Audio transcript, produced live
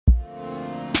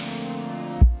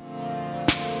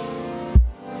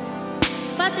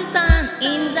さん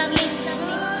in the mix.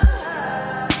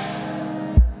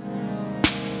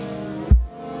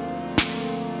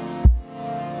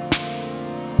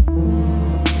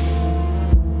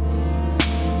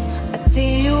 I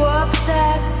see you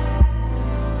obsessed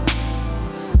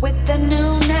with the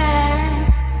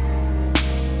newness.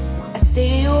 I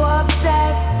see you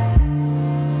obsessed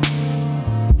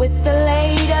with the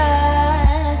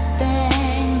latest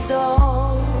things.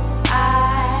 Oh,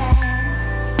 I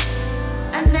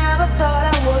never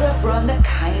thought I would have run that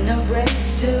kind of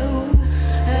race too.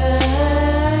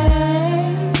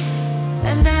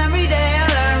 And every day I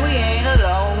learn we ain't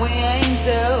alone, we ain't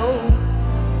two.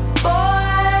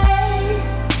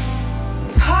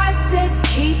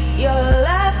 Keep your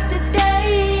life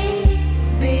today,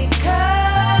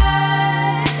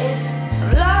 because it's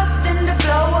lost in the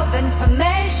flow of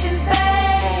information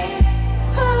space.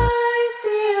 I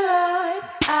see light,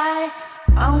 I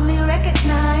only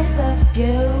recognize a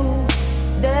few.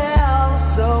 They're all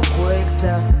so quick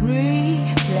to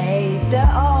replace the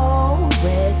old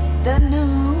with the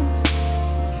new.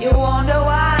 You wonder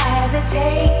why I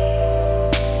hesitate.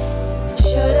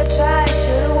 Should've tried,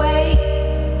 should've waited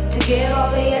to give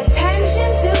all the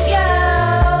attention to you.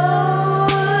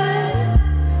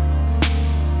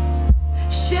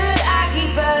 Should I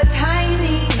keep a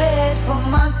tiny bit for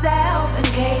myself in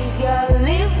case you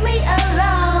leave me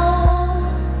alone?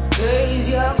 Cause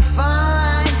you'll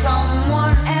find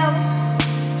someone else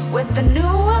with a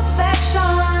new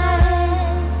affection,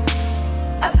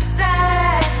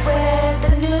 obsessed with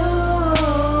the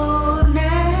newness.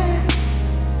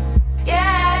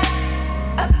 Yeah,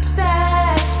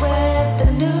 obsessed with the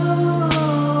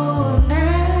newness.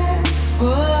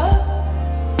 Whoa.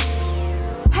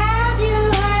 Have you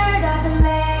heard of the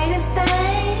latest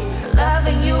thing?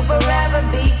 Loving you forever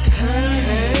became.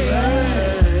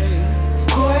 Of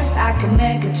course I can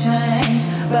make a change,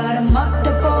 but in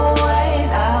multiple ways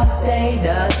I'll stay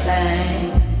the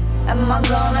same. Am I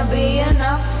gonna be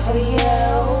enough for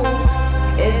you?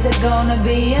 Is it gonna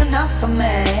be enough for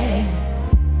me?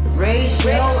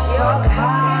 Ratio sparks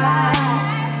high.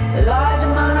 A large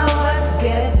amount of us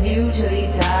get mutually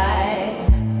tied.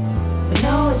 We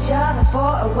know each other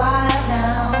for a while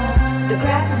now. The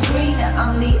grass is greener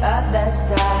on the other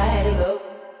side.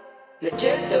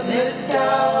 Legitimate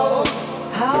though.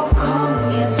 How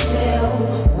come you still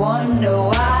wonder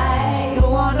why? You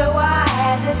wonder why I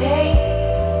hesitate.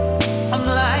 I'm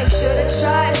like, should've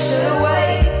tried, should've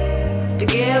waited to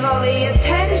give all the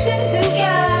attention to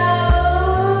you.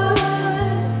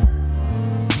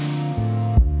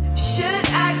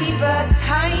 A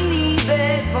tiny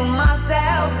bit for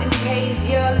myself in case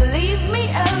you leave me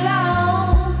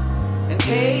alone, in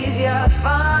case you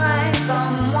find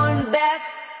someone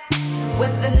best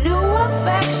with a new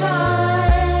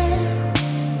affection.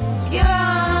 You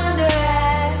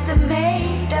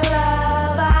underestimate the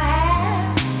love I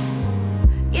have.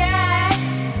 Yeah,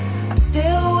 I'm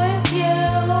still with you.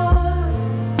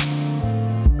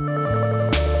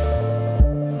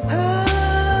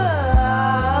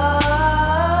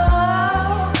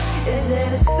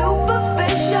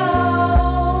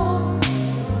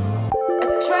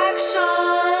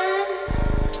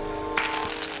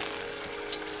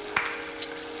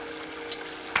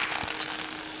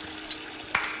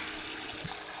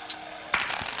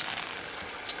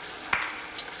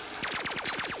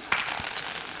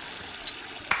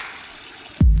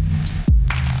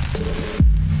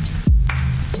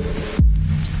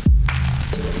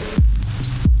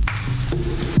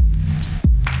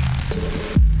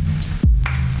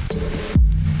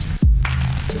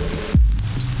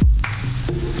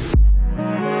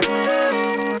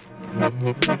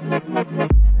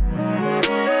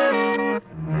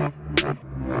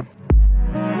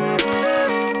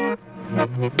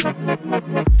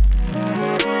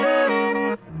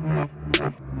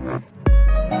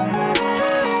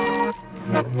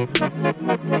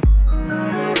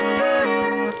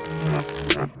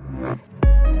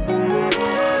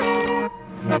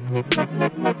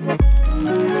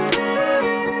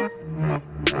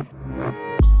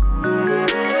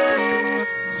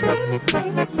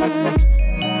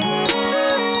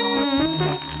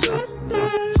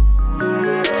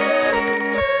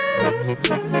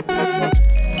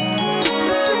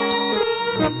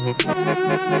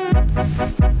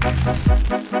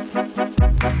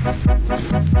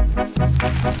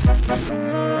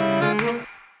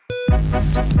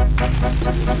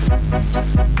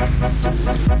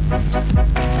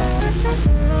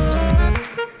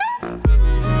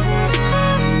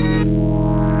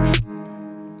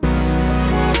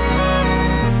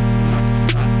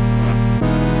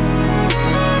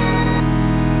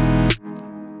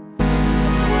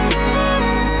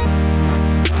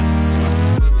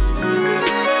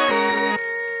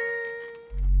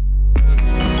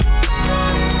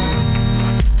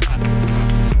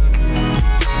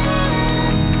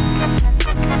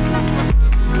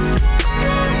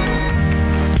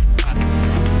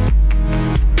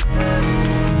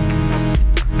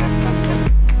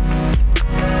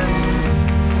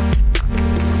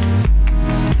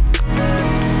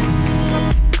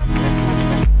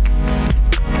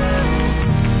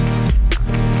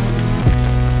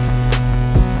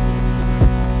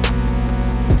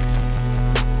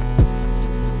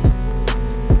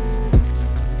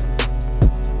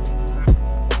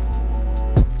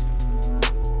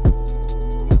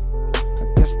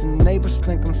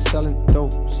 think I'm selling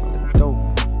dope, selling dope.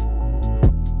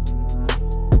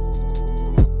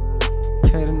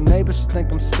 Okay, the neighbors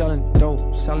think I'm selling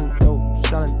dope, selling dope,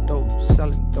 selling dope,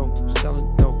 selling dope,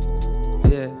 selling dope.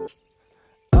 Yeah.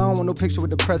 I don't want no picture with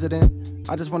the president,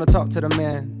 I just wanna talk to the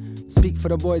man. Speak for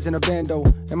the boys in the bando,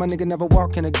 and my nigga never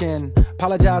walking again.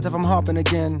 Apologize if I'm hopping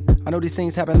again, I know these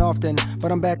things happen often,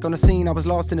 but I'm back on the scene. I was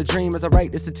lost in a dream as I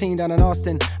write this a teen down in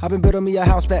Austin. I've been building me a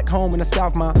house back home in the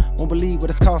South, ma won't believe what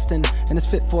it's costing. And it's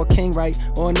fit for a king, right?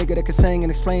 Or a nigga that can sing and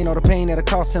explain all the pain that it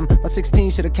cost him. My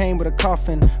 16 should've came with a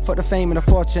coffin. Fuck the fame and the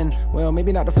fortune, well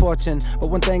maybe not the fortune, but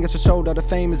one thing is for sure, that the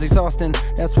fame is exhausting.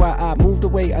 That's why I moved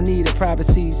away, I needed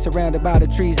privacy. Surrounded by the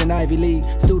trees in Ivy League,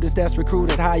 students that's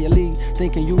recruited higher league,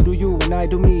 thinking you do you and I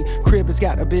do me. Crib has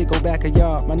got a big old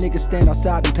backyard, my niggas stand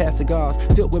outside and pass cigars,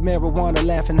 filled with marijuana,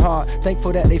 laughing hard.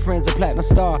 Thankful that they friends a platinum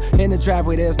star. In the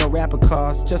driveway there's no rapper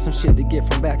cars, just some shit to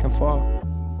get from back and forth.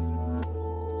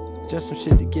 Just some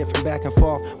shit to get from back and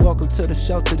forth. Welcome to the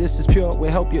shelter, this is pure.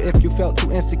 We'll help you if you felt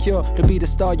too insecure to be the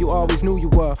star you always knew you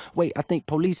were. Wait, I think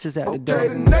police is at the door. Okay,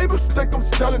 the neighbors think I'm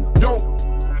selling dope.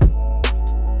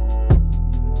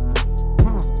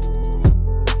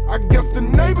 I guess the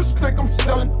neighbors think I'm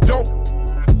selling dope.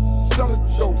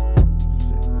 Selling dope.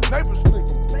 Neighbors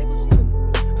think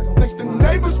the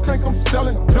neighbors think I'm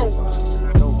selling dope.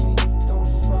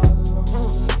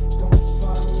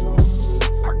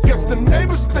 I guess the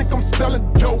neighbors think I'm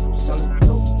selling dope. Selling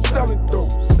dope, selling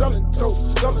dope, selling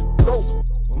dope, selling dope.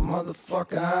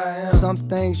 Motherfucker, I am. Some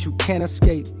things you can't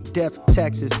escape. Death,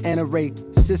 taxes, and a rape.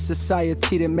 It's this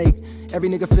society that make every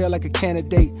nigga feel like a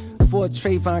candidate for a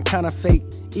Trayvon kind of fate.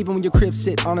 Even when your crib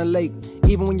sit on a lake,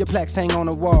 even when your plaques hang on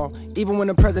a wall, even when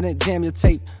the president jam your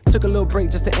tape. Took a little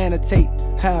break just to annotate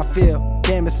how I feel.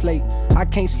 Damn, it's late. I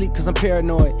can't sleep cause I'm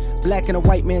paranoid. Black in a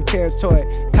white man territory.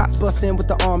 Cops bust in with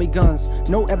the army guns.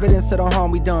 No evidence of the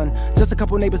harm we done. Just a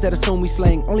couple neighbors that assume we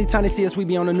slang. Only time they see us we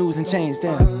be on the news and change.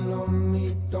 Damn. Follow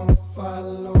me, don't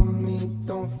follow me,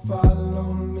 don't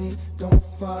follow me, don't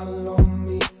follow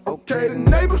me. Okay, the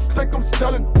neighbors think I'm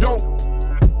selling dope.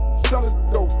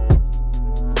 Selling dope.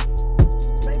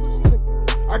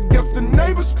 I guess the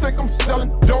neighbors think I'm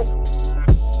selling dope.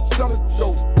 Selling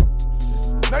dope.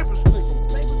 Neighbors think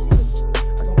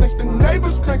the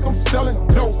neighbors think I'm selling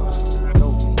dope.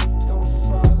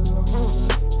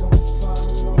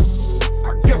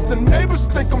 I guess the neighbors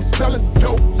think I'm selling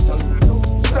dope. Selling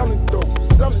dope. Selling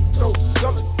dope. Selling dope.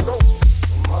 Selling dope.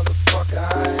 Motherfucker, I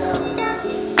am.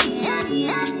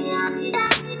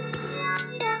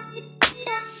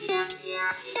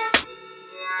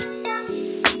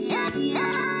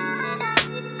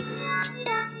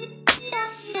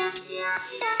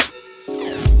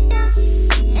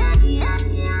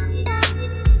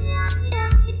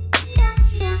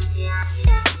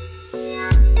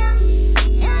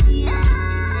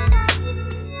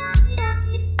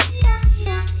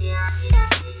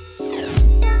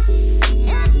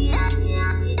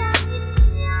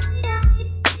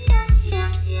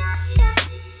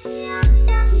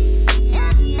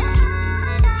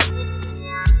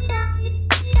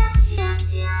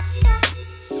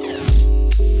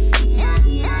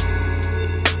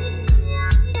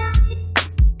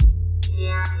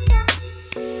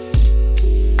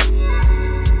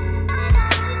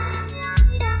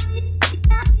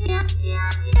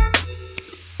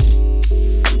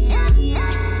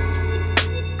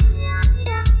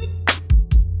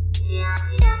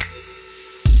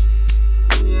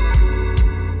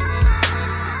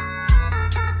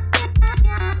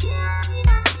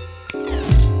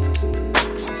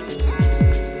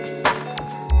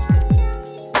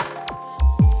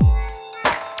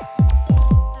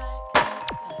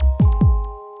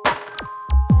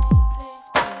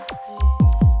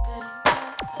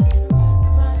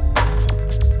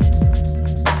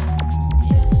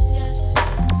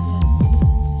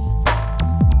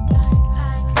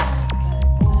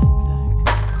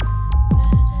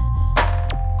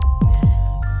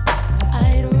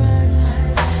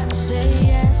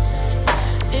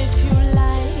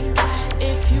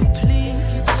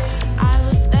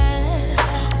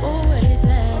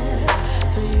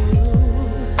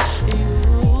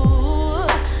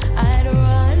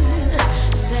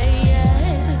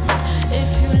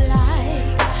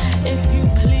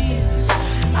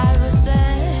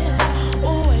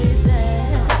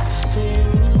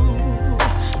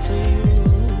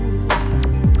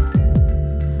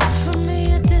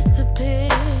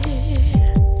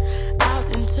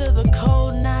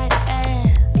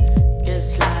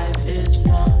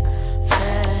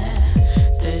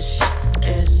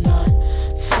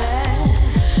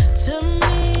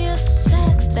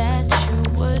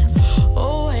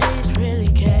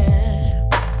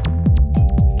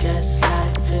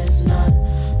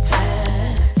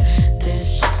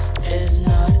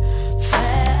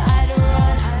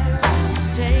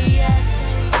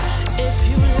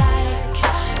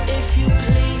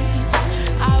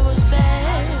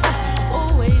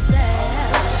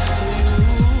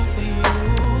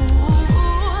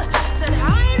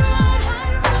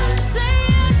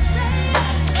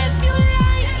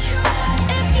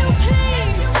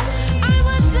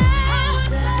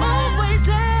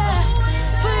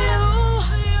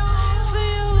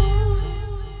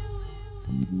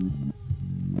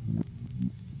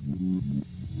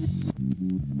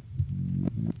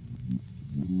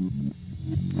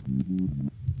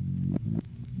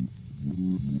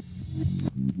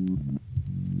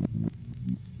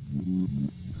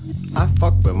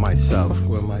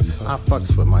 myself. I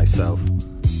fucks with myself.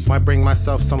 Might bring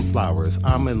myself some flowers.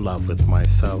 I'm in love with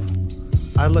myself.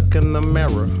 I look in the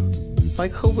mirror,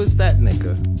 like who is that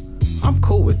nigga? I'm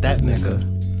cool with that nigga.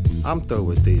 I'm through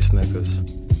with these niggas.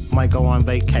 Might go on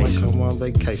vacation.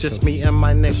 Just me and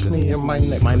my nigga. My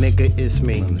nigga is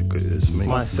me.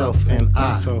 Myself and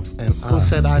I. Who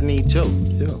said I need you?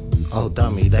 Oh,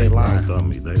 dummy, they lie.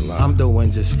 I'm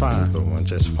doing just fine.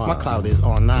 My cloud is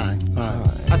on 9.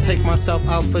 I take myself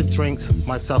out for drinks.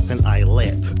 Myself and I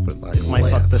lit. Might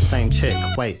fuck the same chick.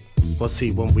 Wait, we'll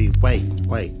see when we wait.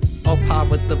 Oh, pie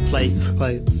with the plates.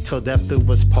 Till death do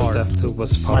us part.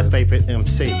 My favorite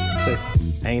MC.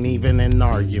 Ain't even an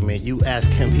argument. You ask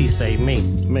him, he say me.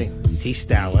 He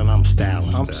stylin', I'm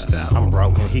stylin'. I'm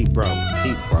broke and he broke.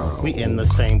 We in the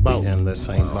same boat.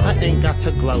 I ain't got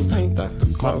to gloat.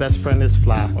 My best friend is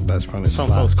fly. Some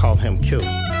folks call him Q.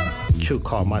 Q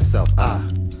call myself I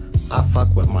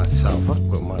fuck with myself.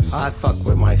 I fuck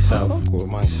with myself.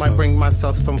 Might bring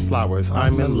myself some flowers.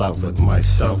 I'm in love with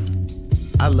myself.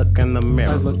 I look in the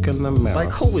mirror. Like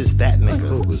who is that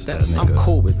nigga? I'm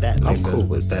cool with that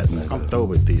nigga. I'm through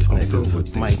with these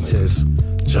niggas. Might just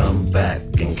jump back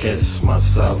and kiss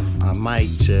myself. I might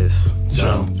just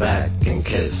jump back and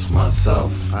kiss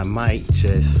myself. I might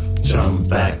just jump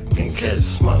back and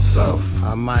kiss myself.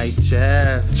 I might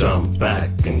just jump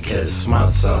back and kiss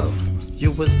myself.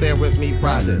 You was there with me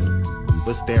riding.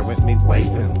 Was there with me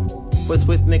waiting. Was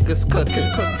with niggas cooking.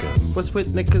 Was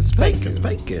with niggas baking.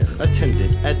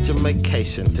 Attended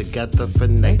education together for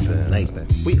Nathan.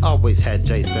 We always had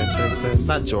Jason.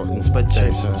 Not Jordans, but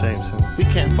Jameson. We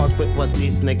can't fuck with what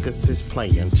these niggas is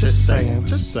playing. Just saying.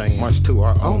 March to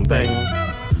our own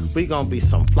bang. We gon' be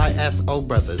some fly ass old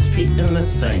brothers, feet in the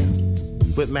sand.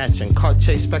 With matching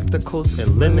Cartier spectacles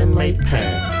and linen made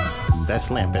pants.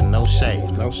 That's lampin', no shade.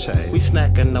 We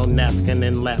snackin', no napkin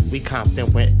in lap. We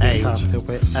Compton with age.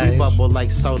 We bubble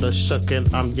like soda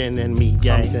shookin'. I'm yin and me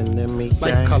yang.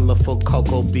 Like colorful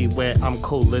cocoa, beware. I'm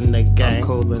cool in the game. You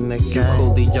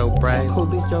Coolio Bray.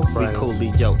 We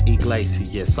Coolio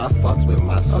Iglesias. I fucks with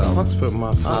myself.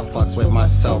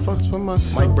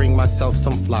 Might bring myself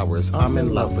some flowers. I'm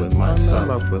in love with myself.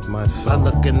 I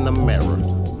look in the mirror.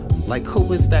 Like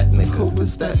who is that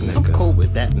nigga? I'm cool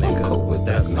with that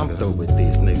nigga. I'm through with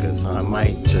these niggas. I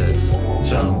might just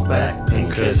jump back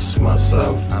and kiss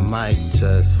myself. I might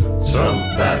just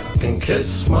jump back and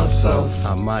kiss myself.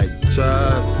 I might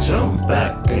just jump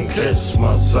back and kiss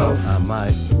myself. I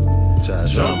might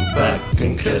just jump back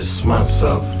and kiss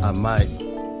myself. I might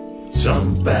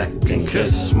jump back and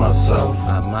kiss myself.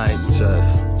 I might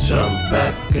just jump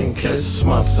back and kiss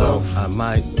myself. I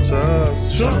might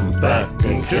just jump back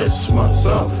and kiss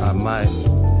myself. I might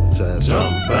just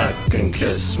jump back and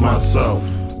kiss myself.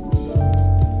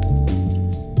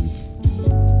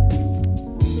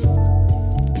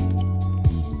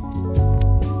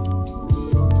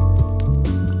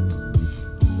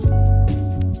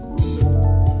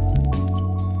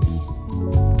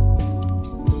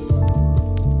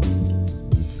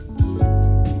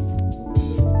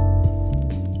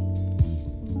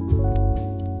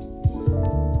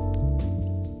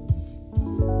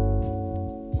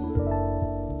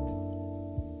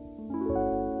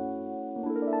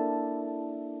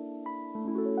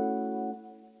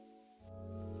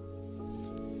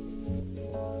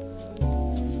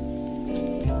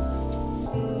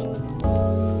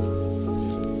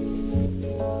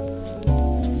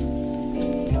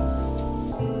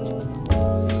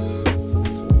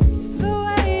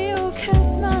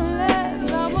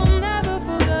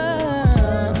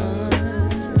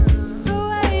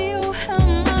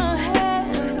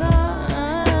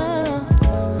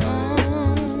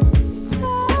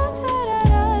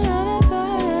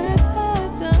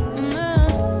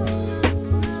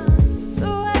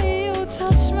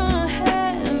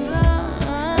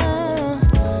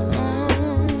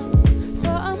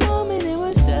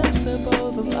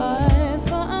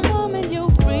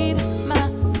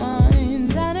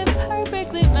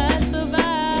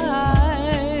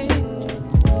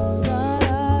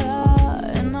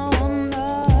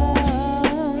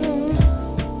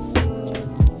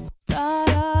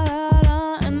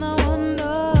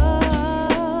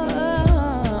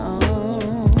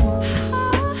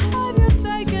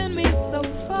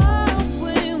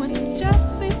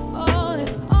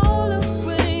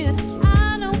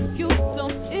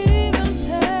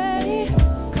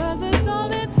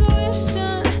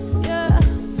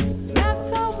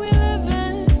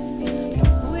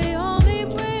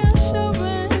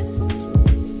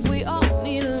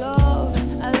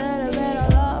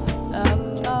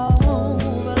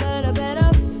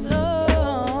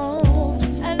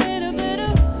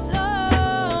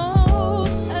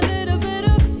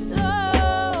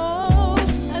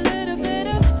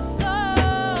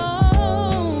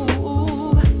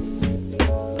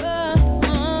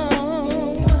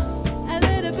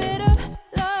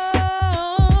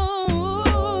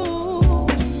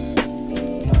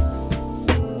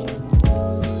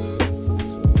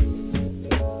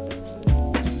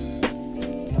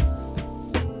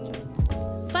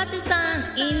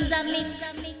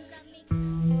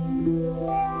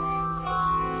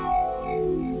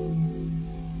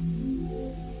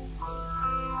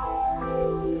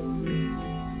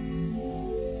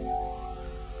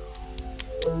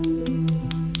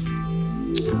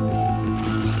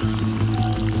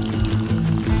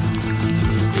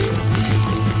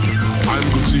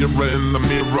 in the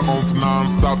mirror on some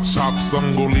non-stop chop.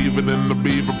 Some go leave it in the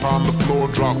beaver upon the floor.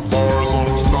 Drop bars on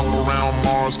them, stomp around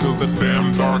Mars. Cause the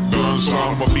damn dark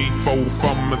gunshot I'ma be full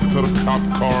thumbing till the cop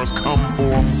cars come for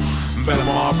them. Better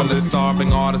marvelous,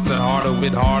 starving artists that harder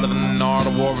with harder than an art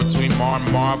of war between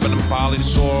Marvin and Polly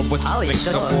Shore. What you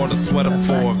think I wore the sweater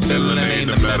for? Villain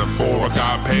ain't a metaphor. I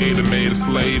got paid and made a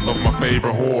slave of my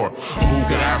favorite whore. Who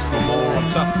could ask for more? I'm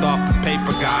chuffed off this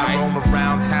paper guy, roam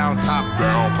around town, top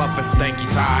down, puffin' stanky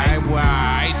tie.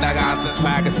 Right, I got the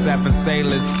swag of 7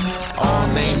 sailors, all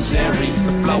named Jerry.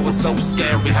 The flow is so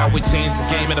scary, how we change the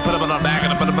game and I put them on our back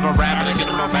and I put them on our rap and I get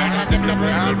them on our back.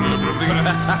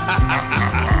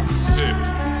 Shit.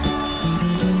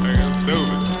 Nigga,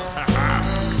 stupid.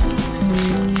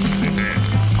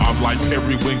 I'm like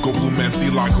Periwinkle, Blue Man, see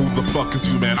like who the fuck is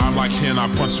you, man? I'm like, can I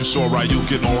punch you, sure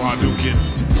Ryukin or Hadouken?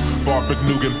 Farfik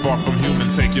Nugan, far from human,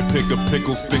 take your pick of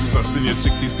pickle sticks. I send your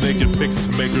chick these naked pics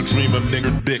to make her dream of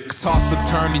nigger dicks. Toss a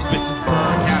turn, these bitches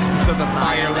burn, cast into the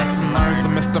fire. Lesson learned to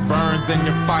Mr. Burns, then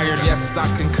you're fired. Yes, I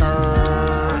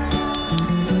concur.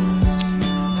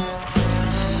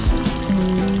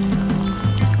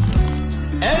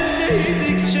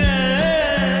 Elleydikçe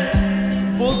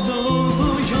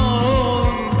bozuluyor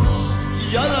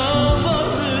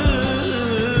yaralarım,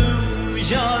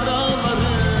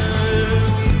 yaralarım,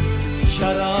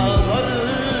 yaralarım,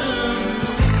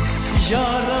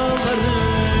 yaralarım.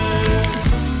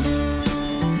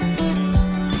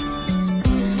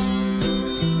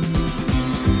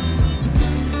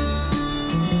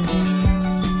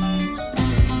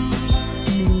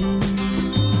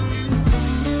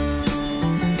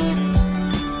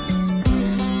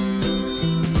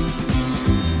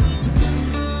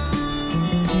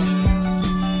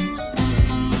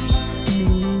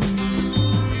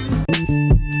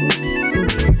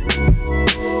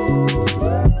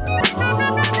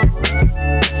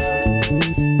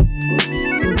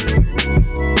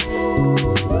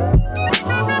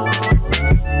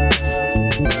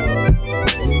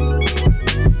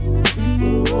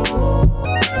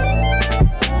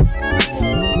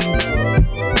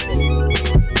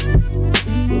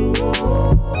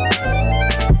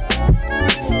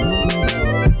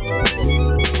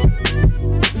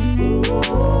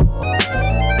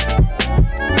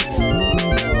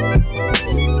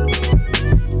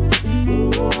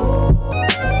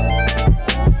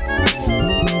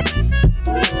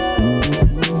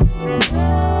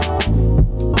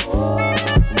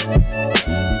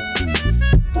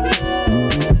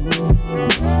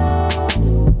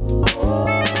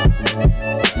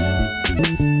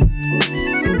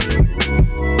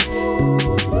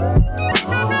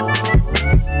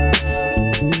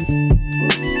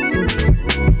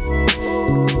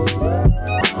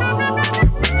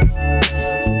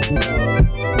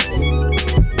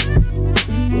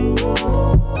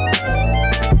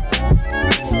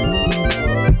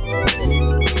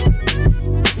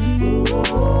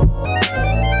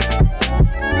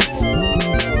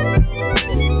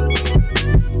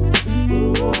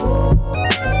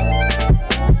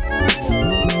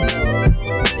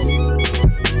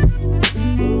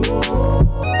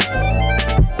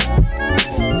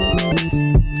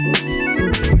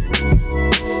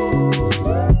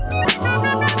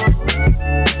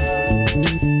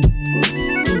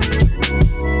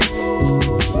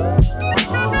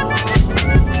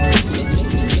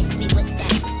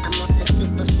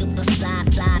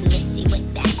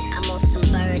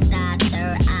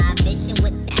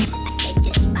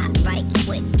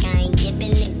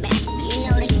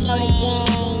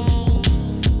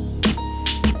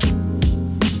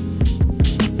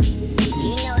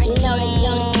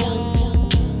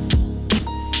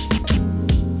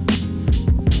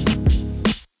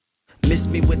 Miss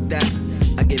me with that,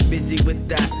 I get busy with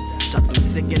that. Drop them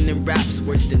sickening raps,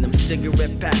 worse than them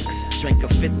cigarette packs. Drank a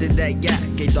fifth of that yak,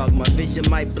 gay dog my vision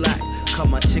might black. Call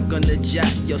my chick on the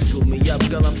jack, yo scoop me up,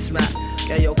 girl I'm smacked.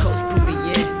 Got your coast put me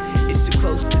in, it's too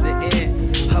close to the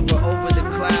end. Hover over the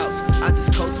clouds, I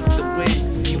just coast with the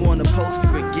wind. You wanna poster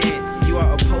again, you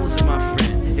are opposing my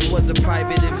friend. It was a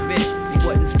private event, you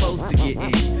wasn't supposed to get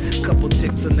in. Couple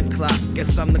ticks on the clock,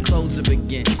 guess I'm the closer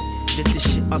again. Did this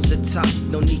shit off the top,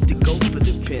 no need to go for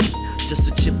the pin. Just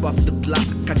a chip off the block,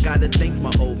 I gotta thank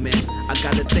my old man. I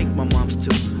gotta thank my moms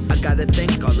too, I gotta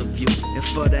thank all of you. And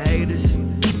for the haters,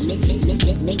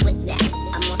 miss me with that.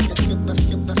 I'm on some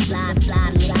super fly,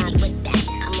 miss me with that.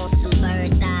 I'm on some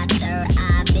bird's eye, third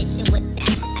eye vision with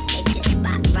that. I take this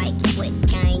spot right quick,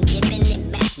 I ain't giving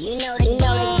it back. You know the game.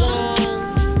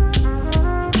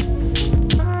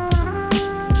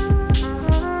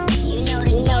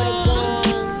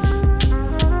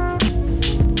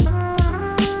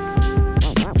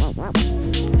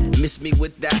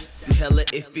 hella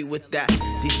iffy with that.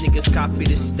 These niggas copy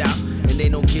this style, and they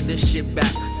don't give this shit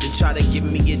back. Then try to give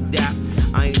me a dap.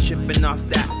 I ain't tripping off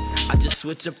that. I just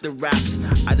switch up the raps.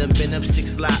 I done been up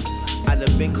 6 laps. I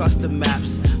done been across the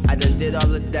maps. I done did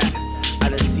all of that. I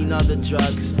done seen all the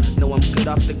drugs. Know I'm good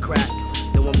off the crack.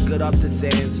 Know I'm good off the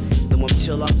Zans. Know I'm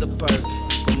chill off the perk.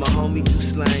 But my homie do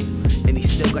slang, and he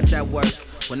still got that work.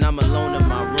 When I'm alone in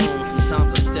my room,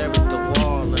 sometimes I stare at the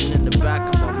wall. And in the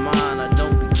back of my mind, I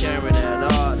don't be caring at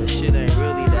all. This shit ain't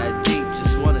really that deep.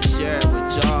 Just wanna share it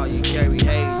with y'all. You carry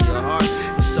hate in your heart.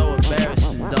 It's so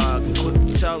embarrassing, dog. And quick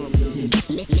to tell them.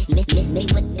 Miss me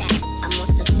with that. I'm on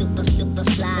some super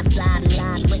fly,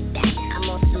 missy with that. I'm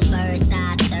on some bird's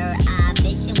eye, third eye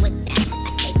vision with that. I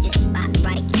take this spot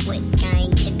right quick, I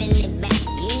ain't giving it back.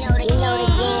 You know the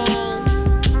game.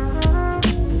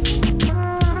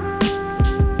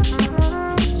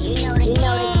 You know the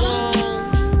game.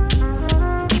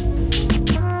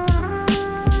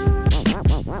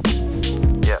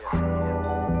 Yeah.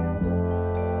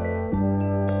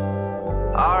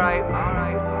 Alright.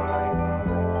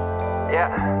 Yeah.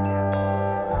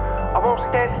 I won't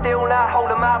stand still, not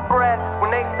holding my breath.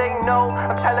 When they say no,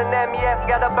 I'm telling them yes.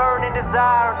 Got a burning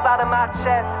desire inside of my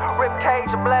chest. Rib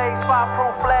cage ablaze,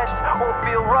 fireproof flesh. Won't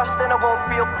feel rushed and I won't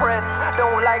feel pressed.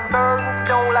 Don't like burdens,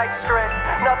 don't like stress.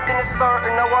 Nothing is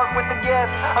certain, I work with a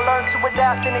guess. I learn to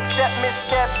adapt and accept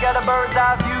missteps. Got a bird's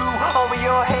eye view over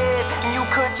your head, and you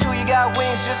could too. You got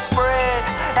wings, just spread.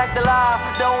 Act alive,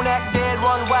 don't act dead.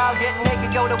 Run wild, get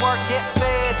naked, go to work, get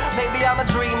fed. Maybe I'm a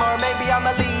dreamer, maybe I'm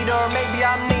a leader, maybe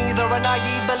I'm neither, a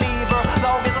naive believer.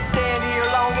 Long as I stand here,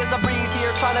 long as I breathe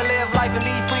here, trying to live life and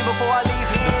be free before I leave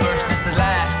here. The first is the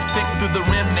last, pick through the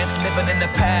remnants, living in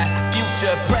the past.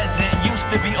 Future, present, used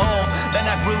to be old. Then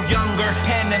I grew younger,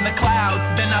 hand in the clouds.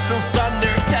 Then I threw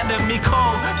thunder, tending me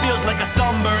cold. Feels like a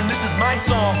sunburn, this is my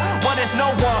song. What if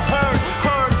no one heard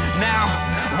now?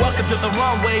 Welcome to the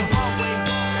runway,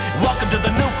 welcome to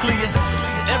the nucleus.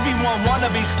 Everyone wanna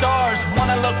be stars,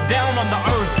 wanna look down on the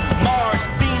earth. Mars,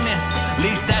 Venus, at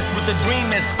least that's what the dream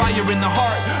is. Fire in the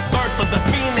heart, birth of the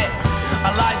phoenix.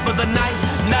 Alive for the night,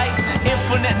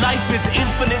 infinite life is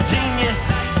infinite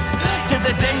genius. To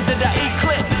the day that I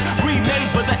eclipse, remade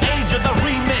for the age of the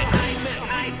remix.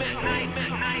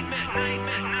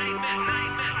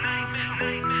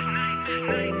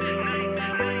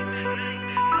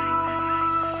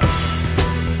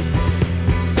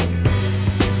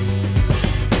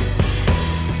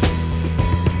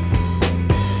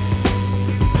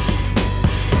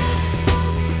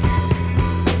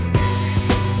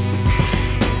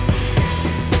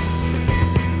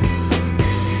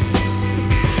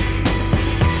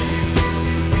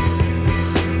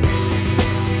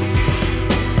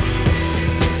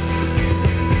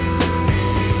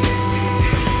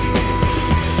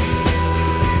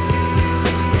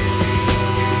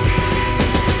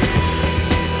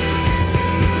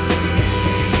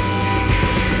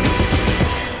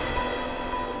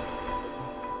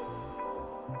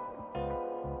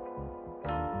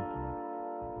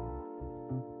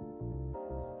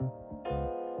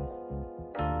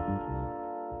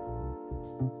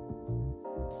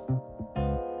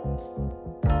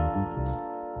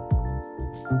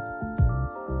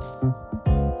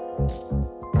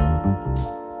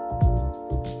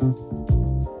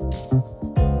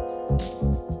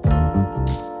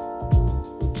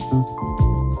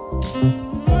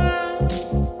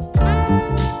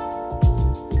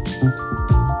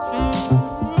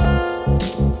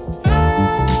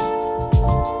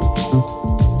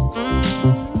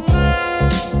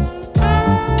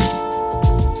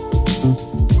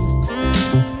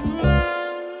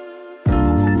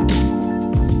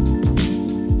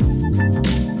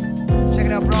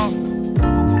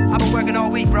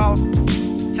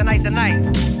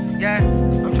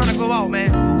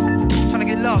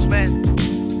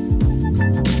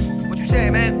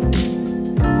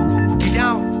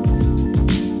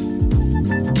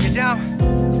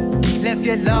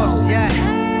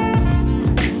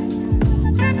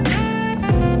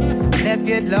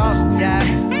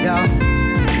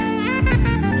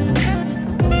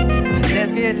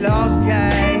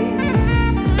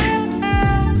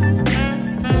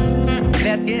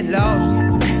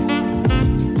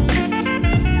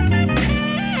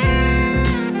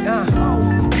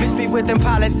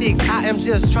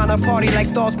 Just tryna party like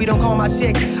stars, we don't call my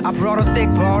chick. I brought a stick,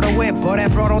 brought a whip, bought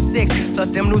that brought on 6. Plus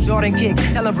them new Jordan kicks.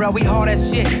 Tell her, bro, we hard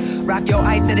as shit. Rock your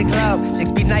ice at the club,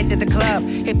 chicks be nice at the club.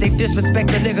 If they disrespect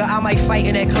the nigga, I might fight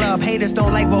in that club. Haters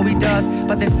don't like what we does,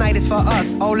 but this night is for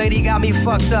us. Old lady got me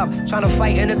fucked up, tryna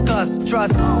fight and discuss.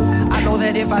 Trust, I know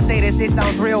that if I say this, it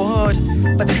sounds real hood,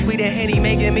 but the sweet and Henny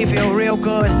making me feel real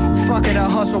good. Fuck it, a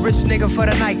hustle, rich nigga for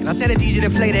the night. Now tell the DJ to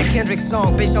play that Kendrick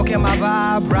song. Bitch, don't kill my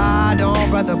vibe, ride on,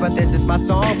 brother. But this is my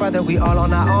song, brother. We all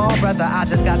on our own, brother. I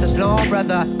just got this long,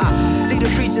 brother. Lead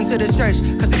the preaching to the church,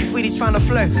 cause these sweeties tryna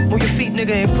flirt. Move your feet,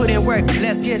 nigga, and put in work.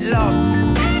 Let's get lost.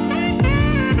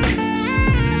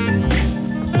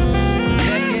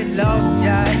 Let's get lost,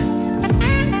 yeah.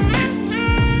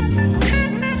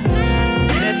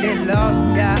 Let's get lost,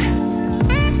 yeah.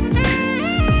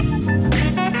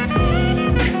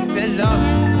 Get lost,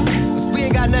 cause we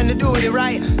ain't got nothing to do with it,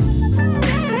 right?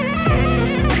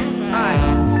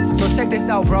 Alright, so check this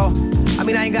out, bro. I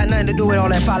mean, I ain't got nothing to do with all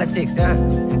that politics, huh?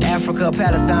 Africa,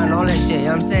 Palestine, all that shit, you know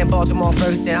what I'm saying? Baltimore,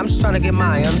 Ferguson, I'm just trying to get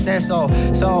mine, you know what I'm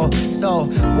saying? So,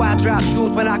 why drop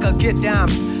jewels when I could get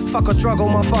dimes? Fuck a struggle,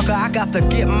 motherfucker, I got to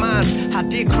get mine. I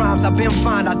did crimes, I've been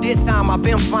fine, I did time, I've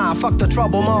been fine. Fuck the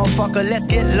trouble, motherfucker, let's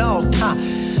get lost, huh?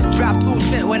 Drop 2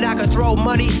 cents when I could throw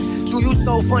money. You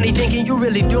so funny, thinking you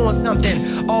really doing something.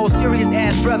 Oh, serious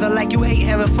ass brother, like you hate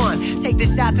having fun. Take the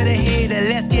shot to the head and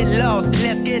let's get lost,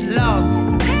 let's get lost.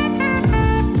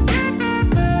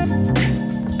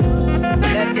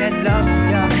 Let's get lost,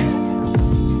 yeah.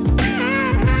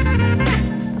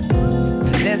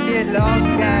 Let's get lost,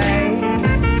 guys.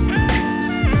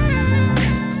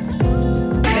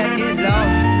 Let's get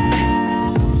lost.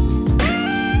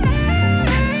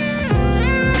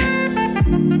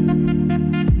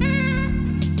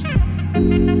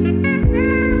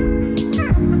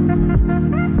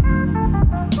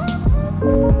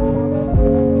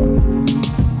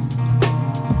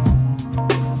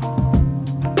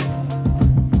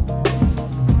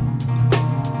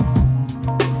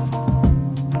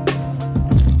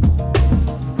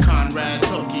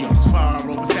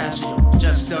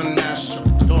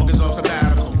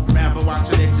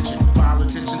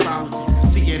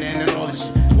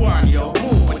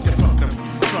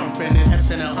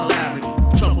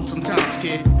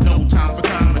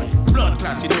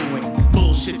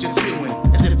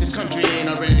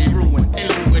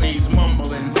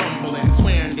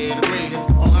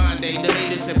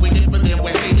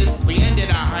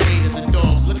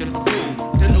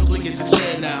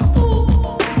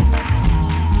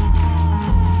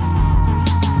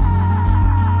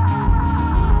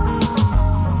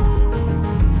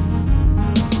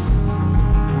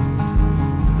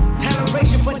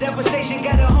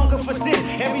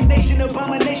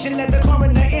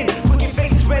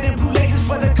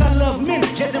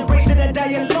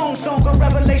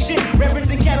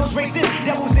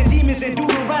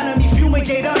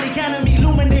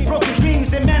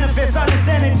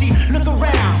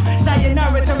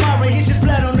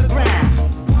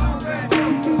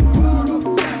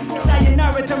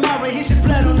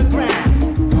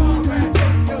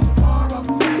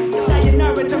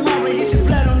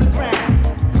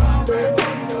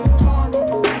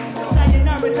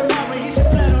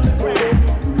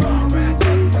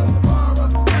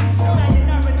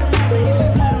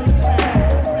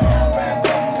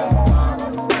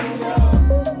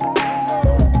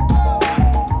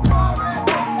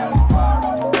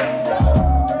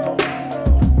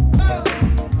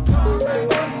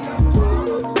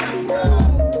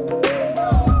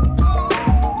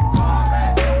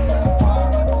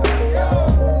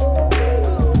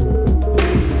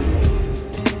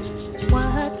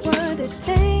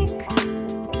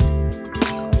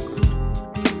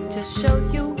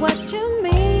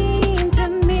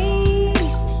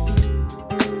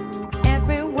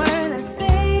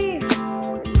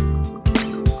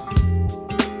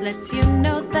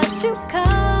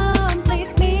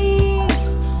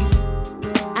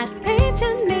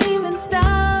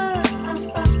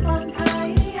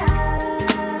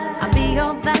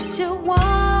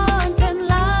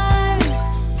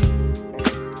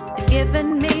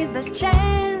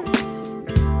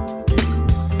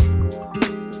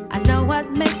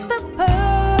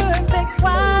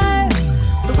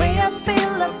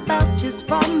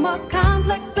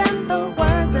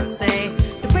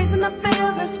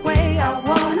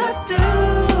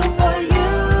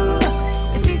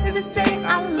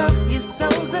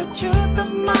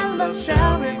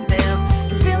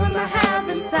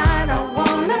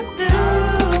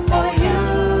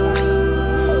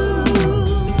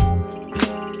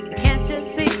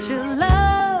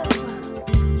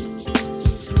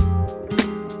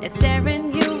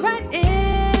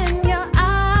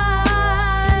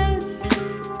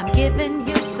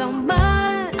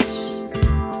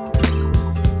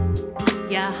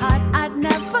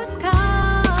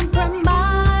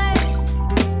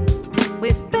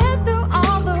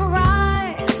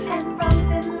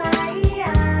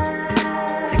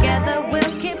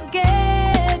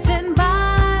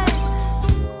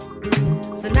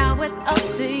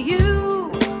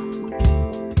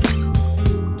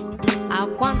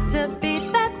 want to be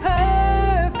that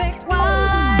perfect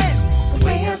wife. The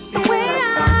way I feel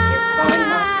about you spoil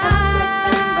my confidence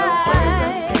in the words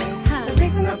I say. The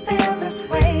reason I feel this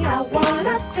way, I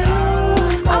wanna do.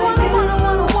 I wanna do.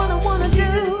 It's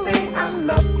easy to say I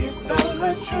love you, so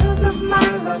the truth of my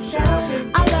love shall be.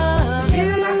 I love you.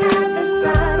 I have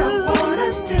inside, I wanna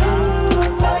do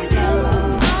for you.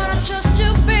 I wanna trust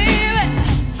you, baby.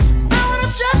 I wanna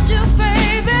trust you,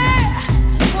 baby.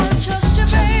 I wanna trust you,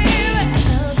 baby.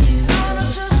 I wanna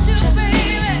trust you,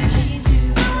 baby.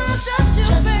 I wanna trust you,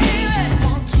 baby.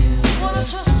 Wanna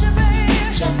trust you, baby.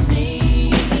 Just me,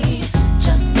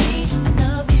 I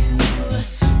love you.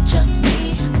 Just me,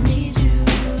 I need you.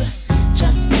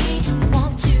 Just me, I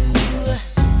want you.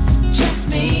 Just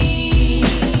me.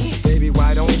 Baby,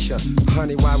 why don't you?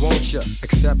 Honey, why won't you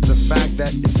accept the fact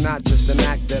that it's not just an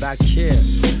act that I care?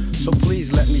 So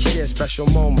please let me share special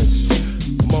moments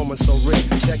so real.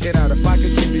 Check it out, if I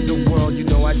could give you the world, you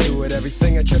know I'd do it.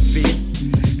 Everything at your feet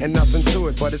and nothing to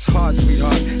it, but it's hard,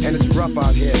 sweetheart, and it's rough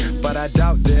out here. But I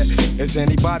doubt there is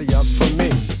anybody else for me.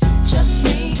 Just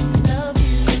me, I love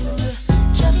you.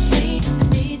 Just me, I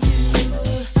need you.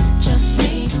 Just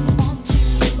me, I want you.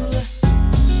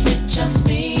 Just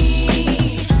me,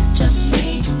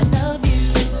 I love you.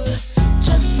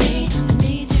 Just me, I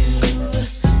need you.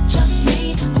 Just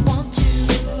me, I want you.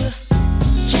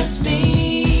 Just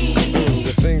me.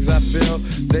 The things I feel,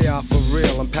 they are for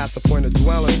real. I'm past the point of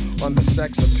dwelling on the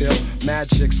sex appeal. Mad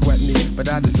chicks sweat me, but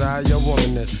I desire your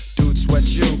womanness. Dude sweat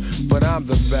you, but I'm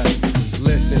the best.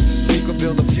 Listen, we could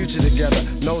build a future together.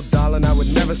 No, darling, I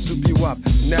would never soup you up,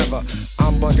 never.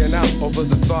 I'm bugging out over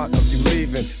the thought of you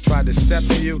leaving. Tried to step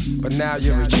to you, but now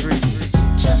you're retreating.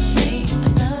 Just me, I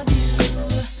love you.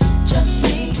 Just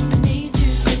me, I need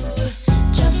you.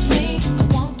 Just me, I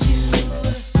want you.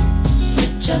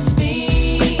 Just me,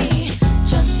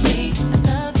 I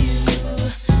love you.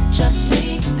 Just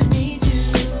me, I need you.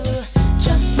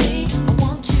 Just me, I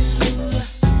want you.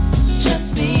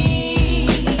 Just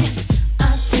me. I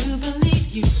do believe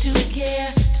you do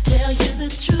care. To tell you the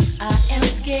truth, I am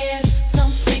scared.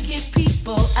 Some freaky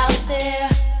people out there,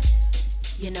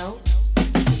 you know.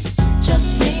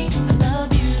 Just me, I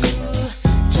love you.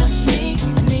 Just me,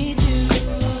 I need you.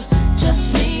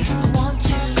 Just me, I want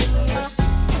you.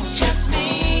 Just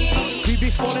me. We be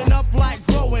falling up like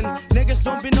growing. Niggas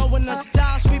don't be knowing the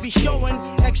styles we be showing.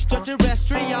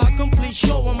 Extraterrestrial, complete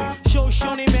show 'em. Show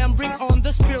Shoney man, bring on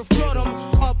the spirit, float 'em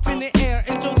up in the air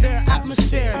into their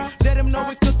atmosphere. Let 'em know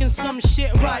we're cooking some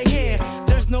shit right here.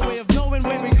 There's no way of knowing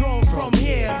where we're going from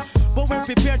here. But we're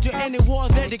prepared to any war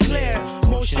they declare.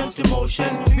 Motion to motion,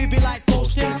 we be like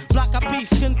posting. Block a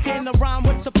piece, contain the rhyme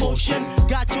with the potion.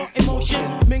 Got your emotion,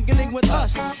 mingling with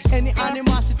us. Any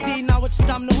animosity, now it's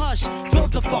time to hush. Feel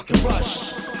the fucking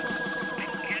rush.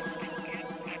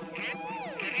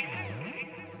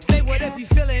 Say what if you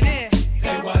feeling it.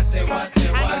 Say what, say what,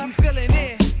 say what. I know you feeling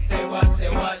it. Say what, say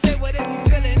what. Say what if you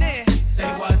feeling it. Say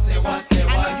what, say what, say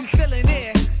what. I know you feeling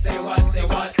it. Say what, say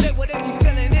what. Say what if you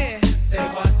feeling it. Say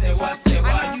what, say what, say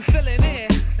what. I know you feeling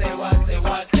it. Say what, say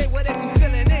what. Say what if you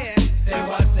feeling it. Say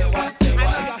what, say what, say what. I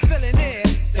know y'all feeling it.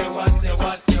 Say what, say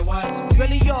what, say what.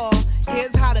 Really y'all,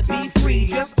 here's how to be free.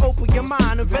 Just open your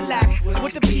mind and relax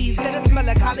with the peas. Let it smell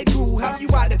like holly groove. Help you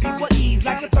ride the people ease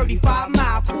like a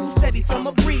 35-mile cool steady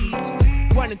summer breeze.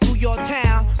 Running through your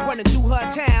town, running through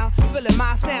her town. Feeling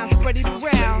my sound, spreading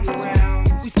around.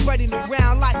 We spreading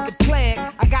around like the plague.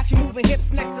 I got you moving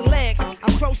hips next to legs.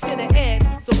 I'm close to the edge,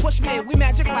 so push me. We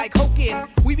magic like hocus.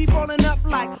 We be rolling up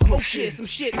like oh shit. Some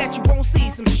shit that you won't see,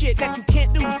 some shit that you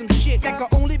can't do, some shit that can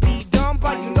only be done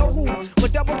by you know who.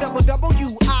 But double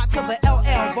W, I to the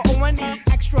LL for O-N-E,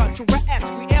 extra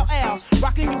terrestrial LL.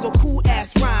 Rocking you a cool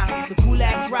ass rhyme, some cool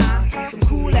ass rhyme, some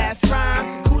cool ass rhymes,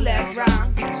 some cool ass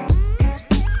rhymes.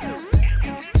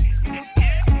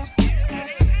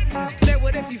 Say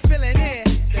what if you feeling it.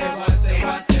 Say what, say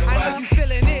what, say what. I know you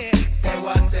feeling it. Say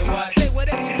what, say what. Say what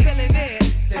if you feeling it.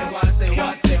 Say what, say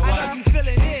what, say what. I know you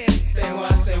feeling it. Say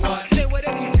what, say what. Say what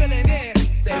if you feeling it.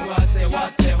 Say what, say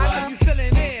what, say what. I know you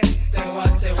feeling it. Say what,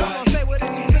 say what. Say what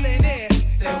if you feeling it.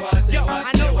 Say what, say Yo, what,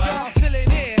 I know say what. y'all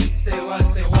feeling it. Say what,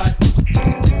 say what.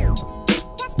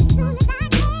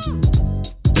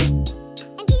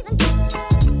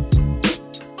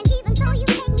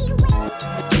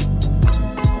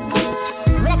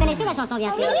 Vous la connaissez la chanson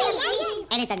bien sûr?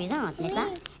 Elle est amusante, n'est-ce pas?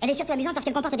 Elle est surtout amusante parce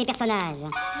qu'elle comporte des personnages.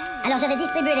 Alors je vais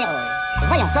distribuer les rôles.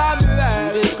 Voyons.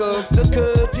 Samuel récolte ce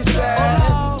que tu sais.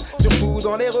 Surtout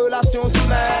dans les relations sous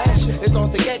mèche. Et t'en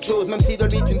sais quelque chose, même si de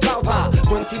lui tu ne parles pas.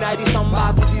 29 dit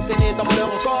samba, ton fils est né dans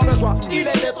pleurs encore de joie. Il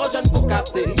était trop jeune pour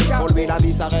capter. Pour lui la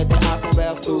vie s'arrêtait à son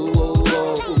berceau.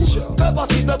 Que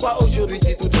pense-t-il Dites-moi quoi aujourd'hui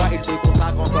si toutefois il te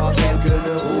consacre encore quelques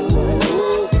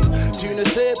neuros. Tu ne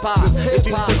sais pas, et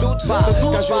tu ne te doutes pas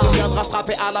qu'un jour il viendra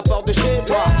frapper à la porte de chez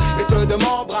toi et te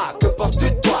demandera que penses-tu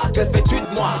de toi, que fais-tu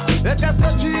de moi. Et qu'est-ce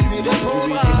que tu lui répondras? Tu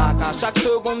lui diras qu'à chaque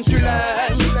seconde tu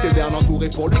l'aimes, t'es bien entouré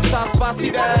pour lui que ça se passe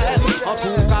fidèle. En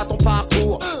tout cas ton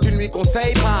parcours, tu ne lui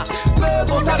conseilles pas, mais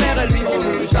pour sa mère et lui pour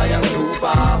lui ça y en joue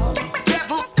pas.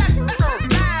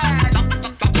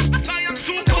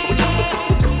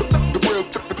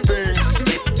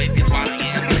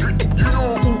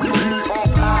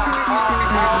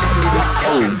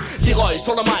 Leroy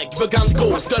sur le mic, veut gain de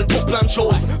cause, gueule pour plein de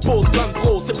choses. Pose plein de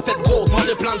pros, c'est peut-être gros,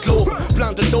 demander plein de l'eau.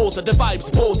 Plein de doses, de vibes,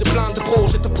 pose et plein de pros.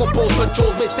 Je te propose plein de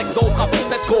choses, mais s'exaucera pour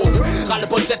cette cause. Ras le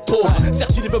bol d'être pauvre,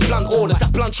 certes il veut plein de rôles,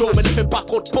 faire plein de shows, mais ne fait pas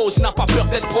trop de pause, il n'a pas peur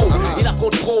d'être pro. Il a trop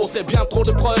de pros, c'est bien trop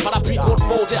de preuves, à l'appui trop de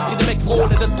faux. Certes si les mecs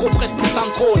frôlent et d'être trop presse putain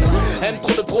de trône. Aime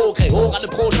trop de progrès, aura de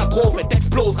prochains trop fait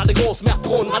t'explosera des grosses merdes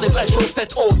prônera des vraies choses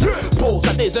tête haute. Pose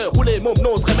à des heures où les mômes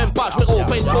n'oseraient même pas jouer au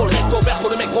paintball. Recto verso,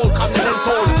 le mec roll, crame les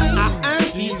dancehall. À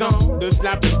 6 ans, de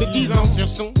cela plus de 10 ans, sur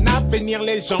son avenir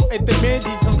les gens étaient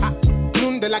médisants.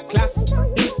 Clown de la classe,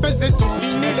 il faisait son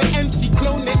film et les MC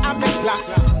clonaient avec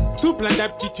classe. Tout plein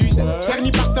d'aptitudes,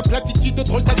 terni par sa platitude,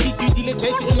 drôle d'attitude, il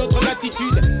était sur une autre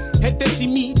latitude. Était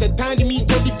timide, teint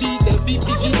limite, livide, vie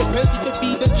frigide, petite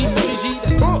fille de type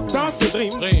rigide. Dans ses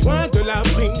dreams, loin de la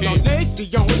prime, dans les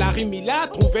sillons, la rime, il a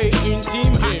trouvé une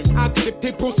team.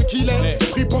 Accepté pour ce qu'il est,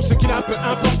 pris pour ce qu'il a, peu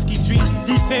importe qui suit,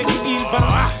 il sait où il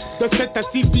va. De 7 à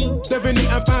 6 vies, devenu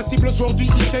invincible aujourd'hui,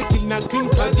 il sait qu'il n'a qu'une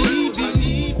tradition.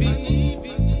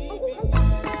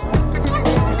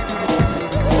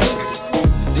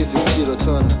 This is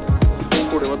Kiroton.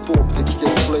 これはトークで聞け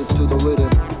る Slave to the Rhythm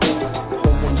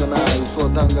本物じゃない嘘は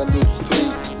弾丸で打つストリー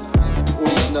トオ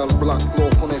リジナルブラックロー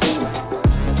コネクション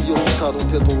4つ角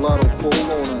手とラロー4コー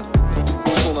ナーク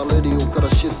ソなレディオから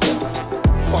システム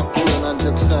Fuck you 軟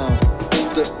弱サウン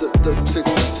ド The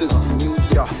Texas System Music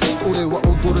俺は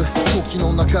踊る時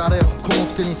の流れをこの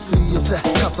手に吸い寄せ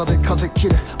肩で風切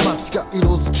れ街が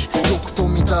色づき欲と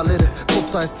乱れる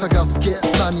答え探すけ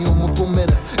何を求め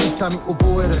る痛み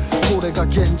覚えるこれが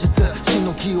現実し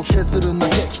のぎを削る嘆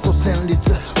きと旋律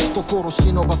心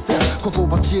忍ばせ言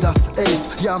葉散らすエー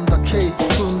ス病んだケー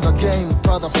ス踏んだゲーム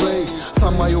ただプレイさ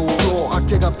まようフロー明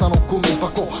け方のゴミ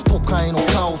箱都会の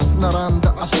カオス並ん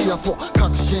だ足跡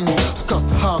確信吹か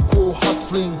すハーコーハ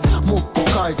スリンもっと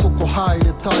深いとこ入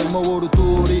れたい回る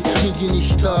通り右に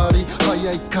左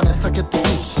早い金酒とク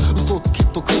シ嘘つき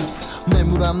とクズ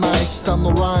眠らない下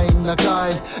のライン長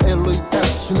い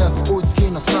LES 示す追いつ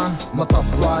きなさんまた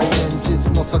フライ現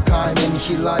実の境目に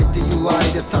開いて揺ら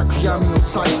いで咲く闇を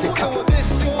咲いてかこれはで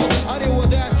すよあれは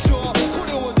thatよこ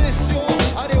れはですよ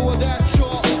あれはthatよ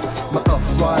また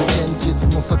フライ現実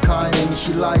の境目に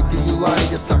開いて揺らい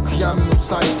で咲く闇を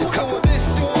咲いてかこれはで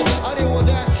すよあれは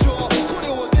thatよこれ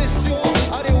はですよ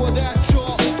あれはthatよ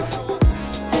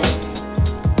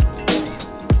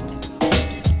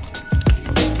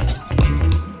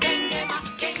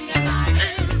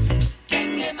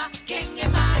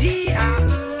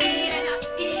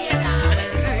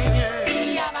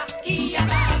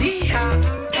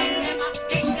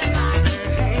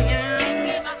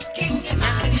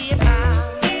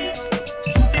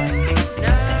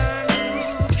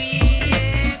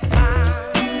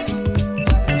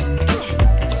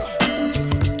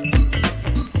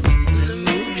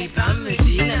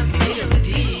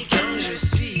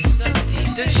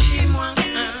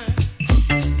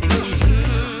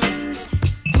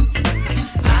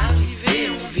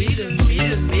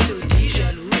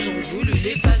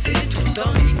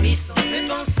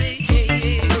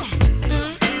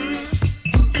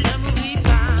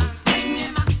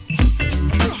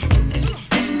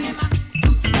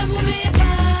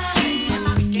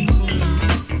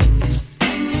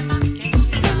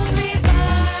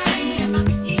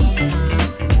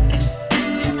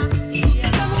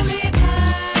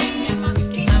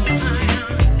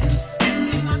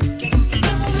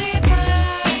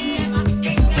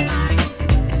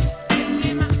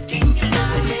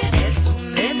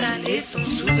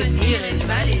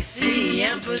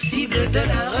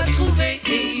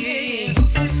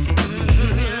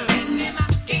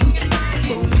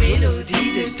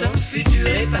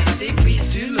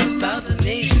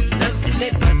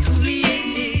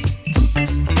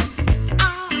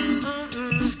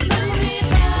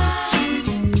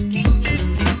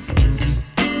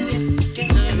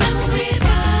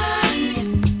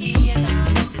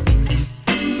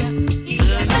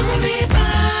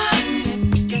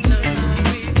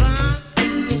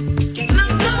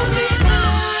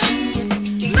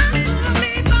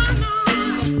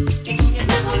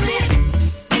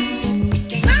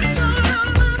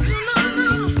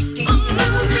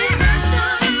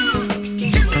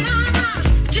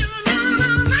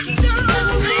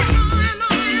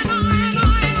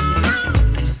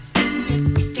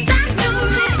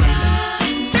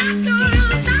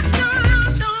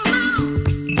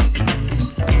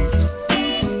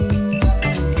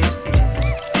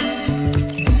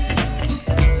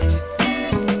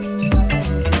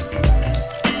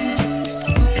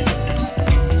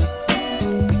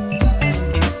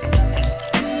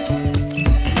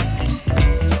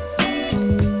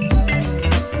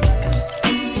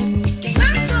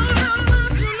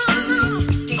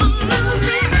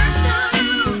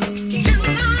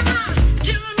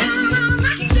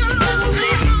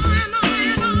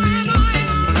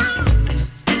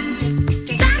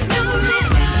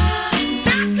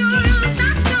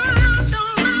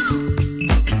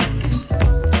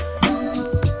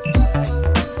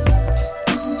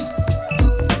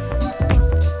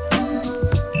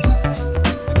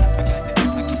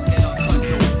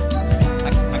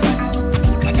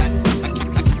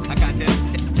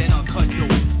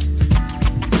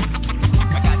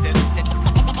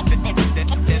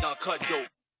cut dope.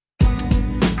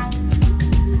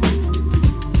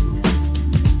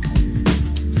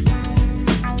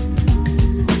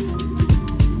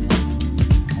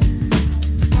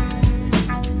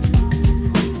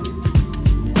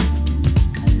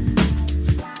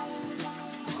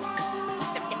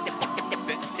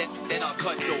 Then I'll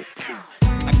cut dope.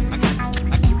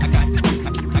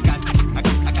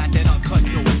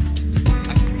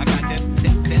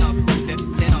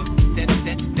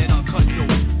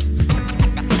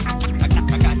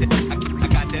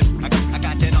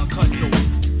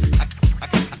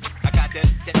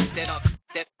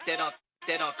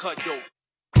 Then I'll cut dope.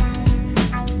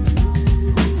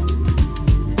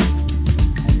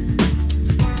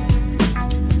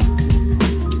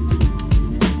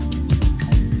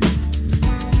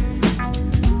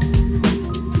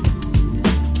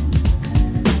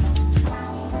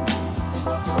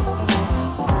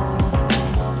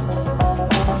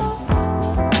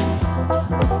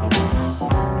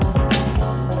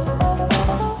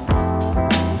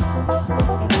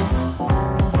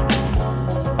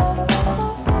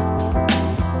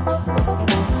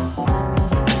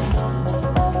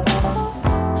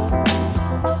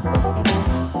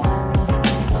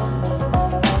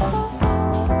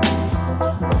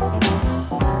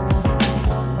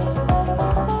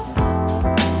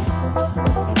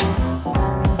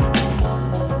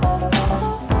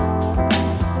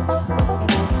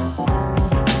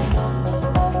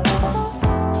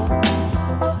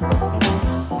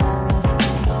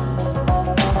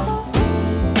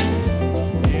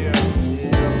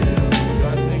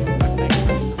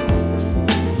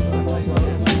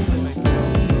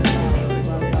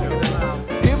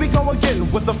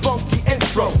 With a funky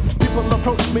intro, people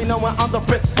approach me knowing I'm the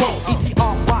Prince Pro.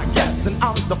 E-T-R-Y, yes, and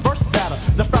I'm the first batter.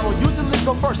 The fellow usually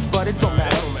go first, but it don't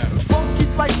matter. Funky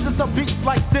slices of beats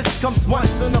like this comes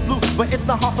once in a blue, but it's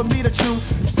not hard for me to chew.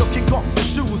 So kick off your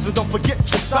shoes and don't forget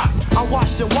your socks. I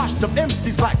wash and wash them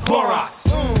MCs like Clorox.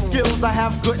 Skills I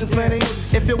have good and plenty.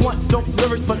 If you want dope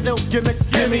lyrics plus ill gimmicks,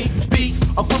 gimme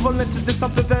beats equivalent to this,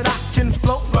 something that I can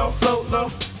float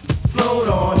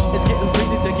on. It's getting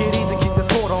breezy, take it easy, keep the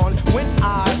thought on. When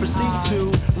I proceed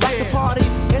to light the party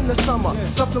in the summer,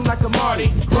 something like a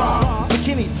Mardi Gras.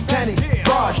 Bikinis, panties,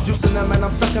 bras, juicing them and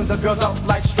I'm sucking the girls up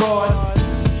like straws.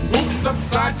 Oops,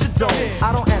 upside your dome.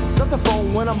 I don't answer the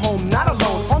phone when I'm home, not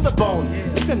alone, on the bone.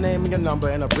 If your name and your number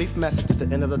and a brief message at the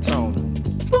end of the tone.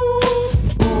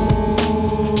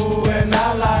 Ooh, and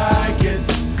I like it.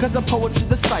 Cause I'm poetry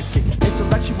the psychic,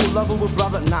 intellectual lover with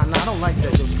brother. Nah, I don't like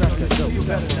that, yo, scratch that, yo.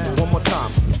 One more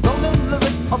time. Rolling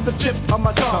lyrics off the tip of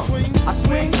my tongue. I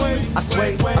swing, I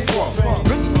sway, I swung.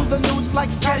 Bringing you the news like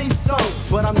Caddy Tongue.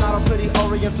 But I'm not a pretty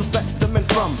oriental specimen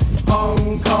from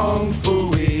Hong Kong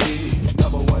Phooey.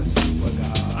 #1 super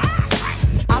guy.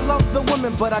 I love the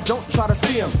women, but I don't try to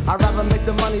see them. I'd rather make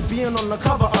the money being on the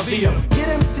cover of VM. Get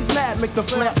MCs mad, make them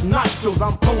flare up nostrils.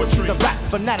 I'm poetry, the rap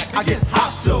fanatic, I get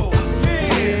hostile.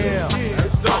 Yeah,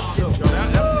 hostile.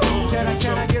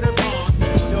 Can I get a beat?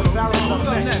 Yo, Barrels up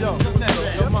next, yo.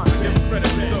 Come on.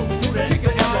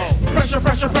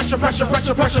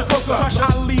 Pressure cooker.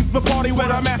 I leave the party with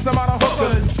a mass amount of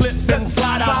hookers. Slip and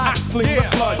slide out, I sling the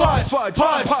sludge.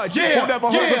 Fudge, yeah. Who never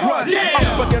hold a grudge?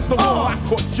 Up against the wall, I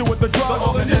caught you with the drug.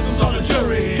 All the nizzles on the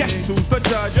jury. Guess who's the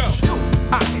judge?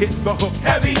 I hit the hook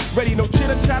heavy. Ready, no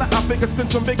chitter chatter. I figure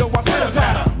since I'm bigger, I pitter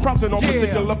patter. Pouncing on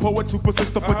particular poets who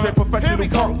persist to pretend professional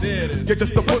punks. You're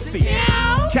just a pussy.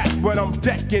 Cat when I'm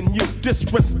decking you,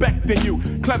 disrespecting you.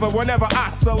 Clever whenever I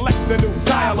select the new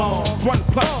dialogue.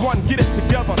 1+1, get it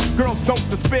together. Girls don't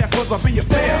despair, cause I'll be a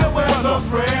fair weather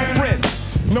friend.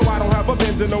 No, I don't have a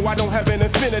Benz and no, I don't have an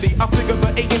Infinity. I figure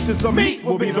the 8 inches of meat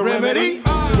will be the remedy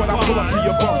when I pull up to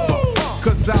your bumper.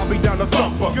 Cause I'll be down to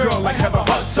thumper, girl like Heather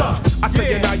Hunter. I tell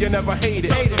you now, you never hate it.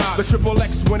 The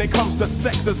XXX when it comes to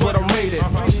sex is what I'm rated.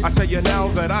 I tell you now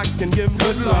that I can give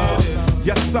good love.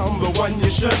 Yes, I'm the one you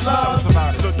should love.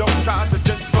 So don't try to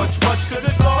just fudge, cause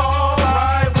it's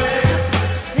alright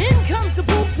with. In comes the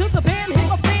boot to the band, hit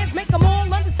my fans, make them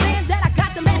all understand that I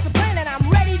got the master plan and I'm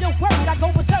ready to work. I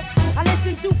go berserk. I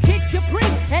listen to Kid Capri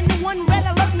and the one red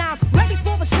alert now. Ready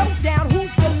for the showdown.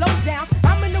 Who's the lowdown?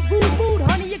 I'm in the rude mood,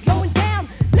 honey, you're going down.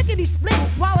 Look at these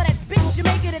splits, swallow that spit, you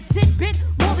make it a tidbit.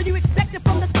 More than you expected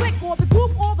from the clique or the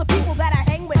group or the people that I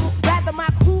hang with. Rather my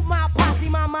crew, my posse,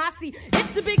 my mossy.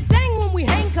 It's a big thing when we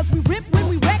hang, cause we rip when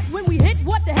we wreck, when we hit,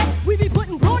 what the heck? We be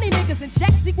putting brawny niggas in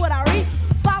check, see what I read.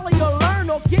 Follow your learn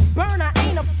or get burned, I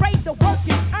ain't afraid to work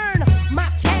and earn my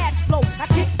cash flow. I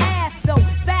kick ass though,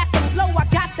 fast or slow, I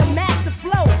got the massive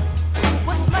flow.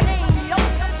 What's my name, yo?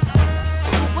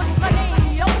 What's my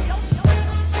name, yo?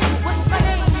 What's my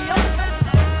name, yo?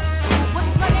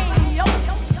 What's my name,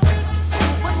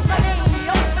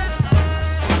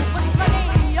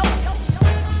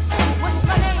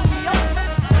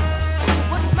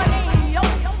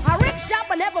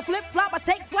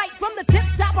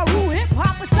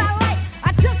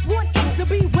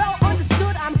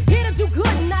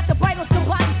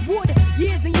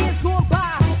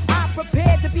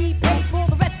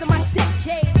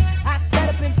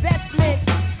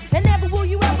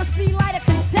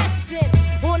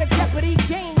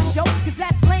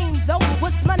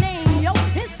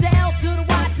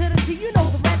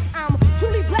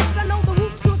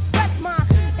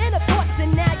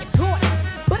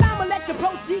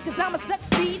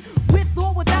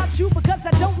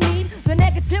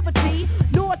 negativity,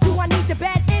 nor do I need the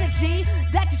bad energy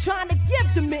that you're trying to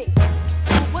give to me.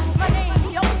 What's my name,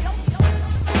 yo?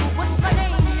 What's my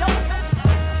name, yo?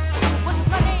 What's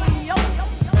my name, yo?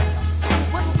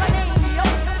 What's my name, yo?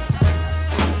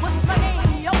 What's my name,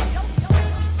 yo?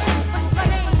 What's my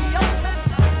name, yo?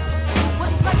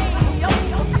 What's my name, yo?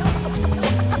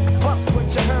 Fuck what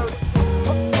you heard.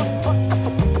 Fuck what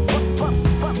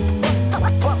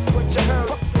you heard.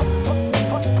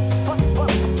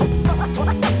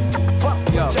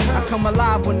 Yo, I come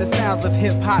alive when the sounds of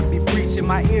hip hop be preaching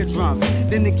my eardrums.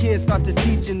 Then the kids start to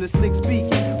teaching the slick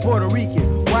speaking. Puerto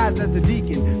Rican, wise as a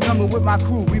deacon. Coming with my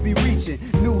crew, we be reaching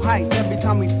new heights every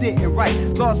time we sit and write.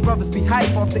 Lost brothers be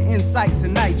hype off the insight.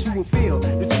 Tonight you will feel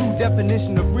the true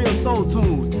definition of real soul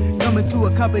tunes. Coming to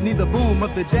accompany the boom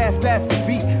of the jazz bastard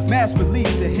beat. Mass relief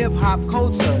to hip hop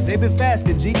culture. They've been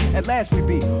fasting, G. At last we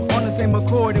be on the same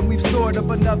accord, and we've stored up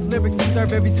enough lyrics to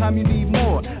serve every time you need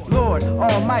more. Lord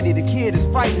Almighty, the kid is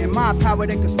frightening. My power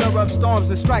that can stir up storms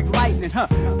and strike lightning.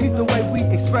 Peep the way we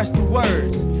express the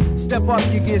words. Step up,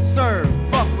 you get served.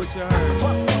 Fuck what you heard.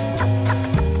 Fuck what you heard.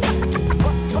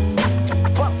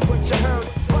 Fuck what you heard.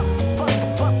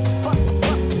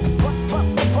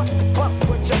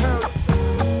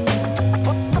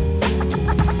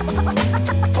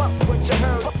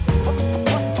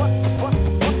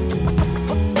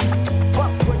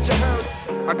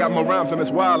 I got my rhymes and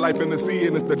it's wildlife in the sea,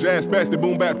 and it's the jazz past the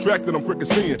boom bap track that I'm freaking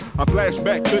seeing. I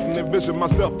flashback, couldn't envision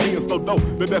myself being so dope.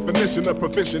 The definition of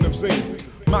proficient MCing.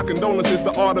 My condolences,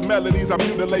 the art of melodies I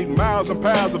mutilate. Miles and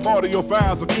piles of audio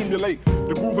files accumulate.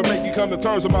 The groove will make you come to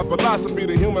terms with my philosophy.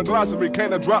 The human glossary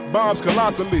can't drop bombs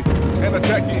colossally and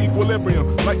attack your equilibrium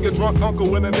like your drunk uncle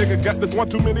when a nigga got this one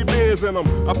too many beers in him.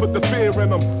 I put the fear in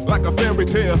them like a fairy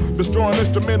tale, destroying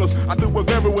instrumentals. I do it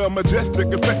very well, majestic,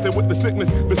 infected with the sickness,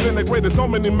 disintegrated so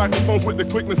many microphones with the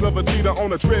quickness of a cheetah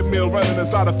on a treadmill, running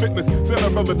inside a fitness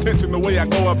center of attention. The way I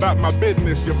go about my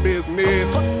business, your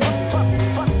business.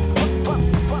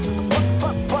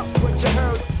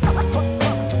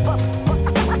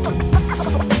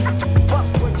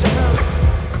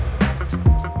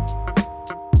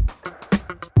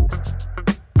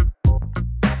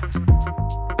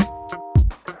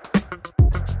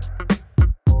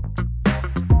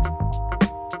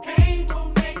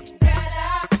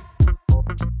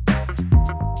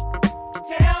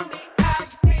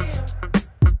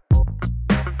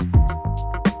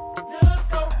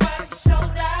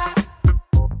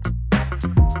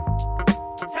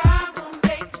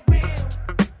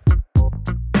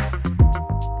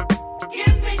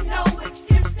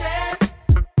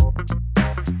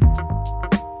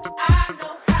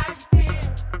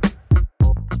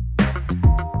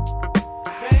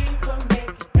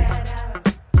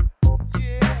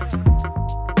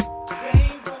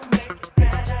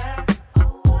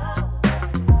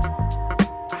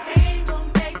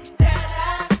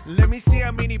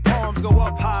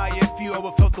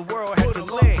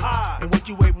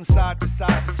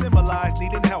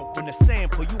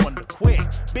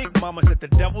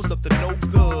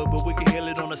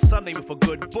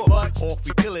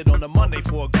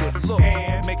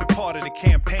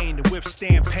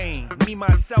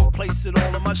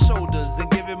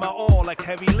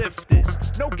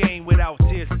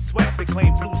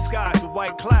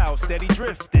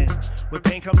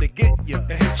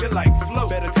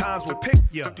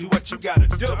 Do what you gotta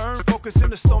do to earn focus in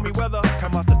the stormy weather.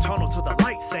 Come out the tunnel to the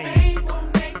light saying pain will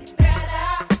make it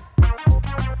better.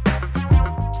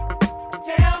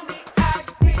 Tell me how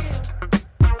you feel.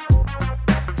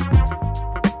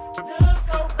 Look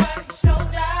over your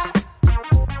shoulder.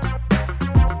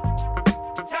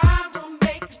 Time will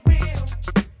make it real.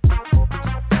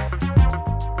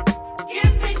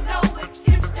 Give me no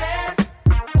excuses.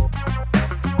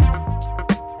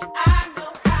 I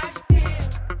know how you feel.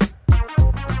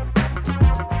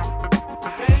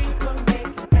 Pain will make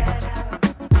it better.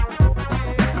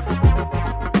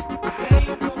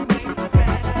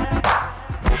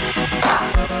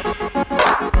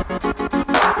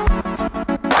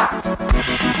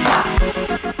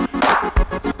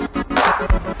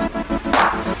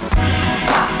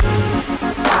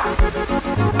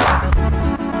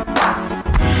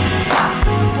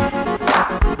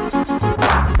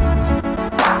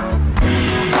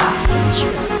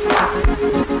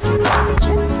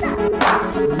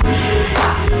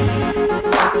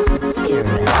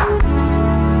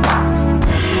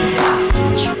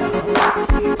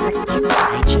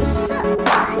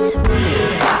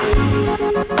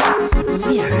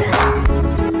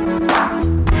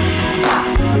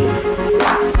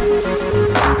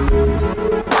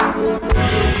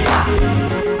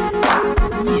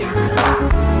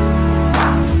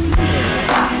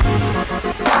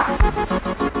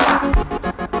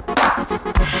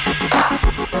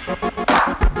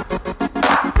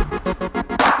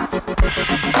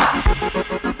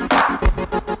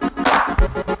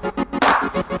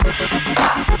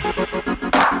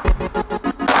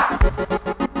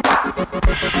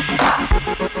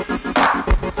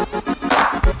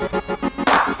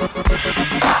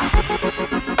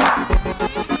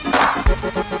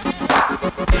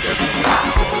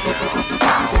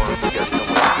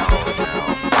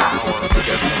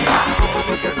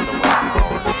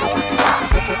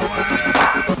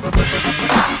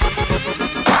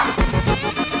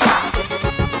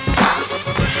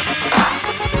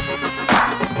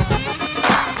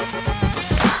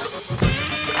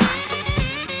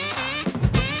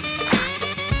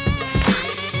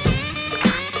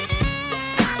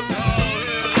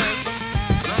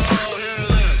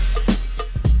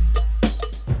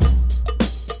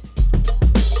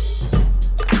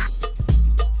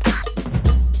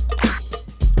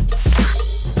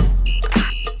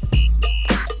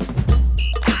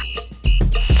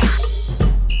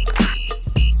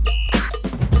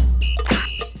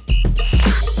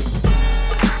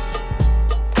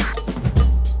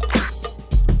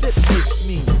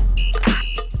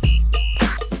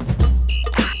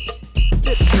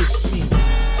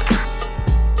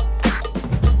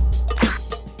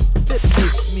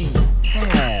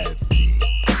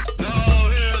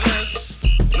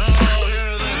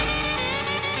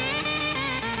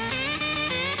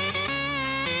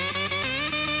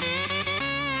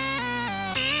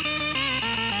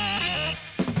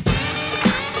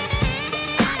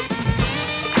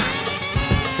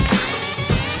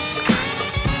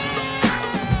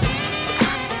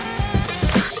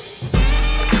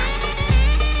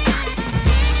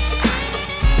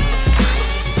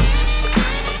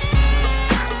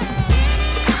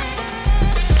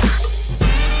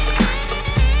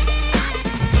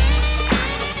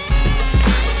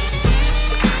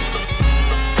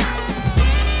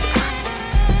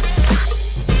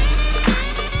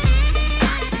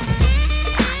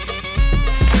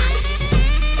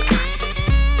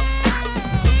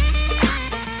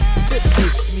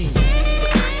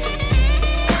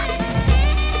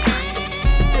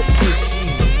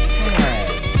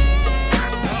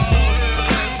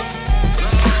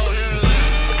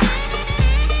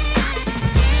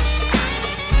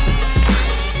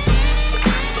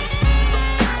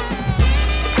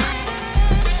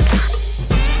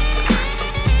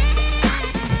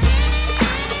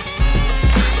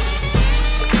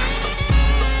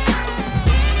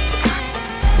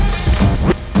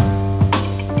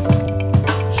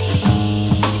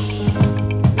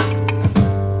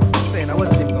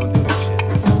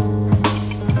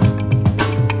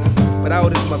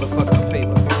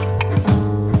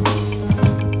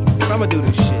 do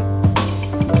this shit.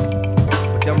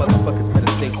 But y'all motherfuckers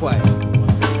better stay quiet.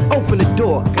 Open the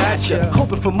door, gotcha.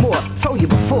 Hoping for more, told you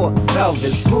before.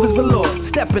 Velvet, smooth as velour.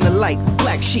 Step in the light,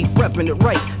 black sheep, repping it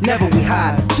right. Never we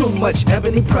hide, too much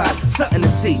ebony pride. Something to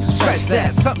see, scratch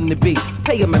that, something to be.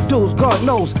 Paying my dues, God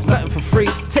knows, nothing for free.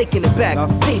 Taking it back,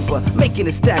 paper, making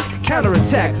it stack.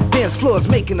 Counterattack, dance floors,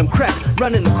 making them crack.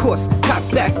 Running the course, cock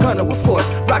back, gunner with force.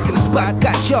 Rocking the spot,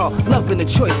 got y'all, loving the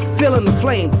choice. Feeling the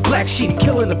flame, black sheep,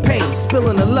 killing the pain.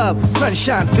 Spilling the love,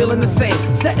 sunshine, feeling the same.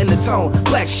 Setting the tone,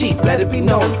 black sheep, let it be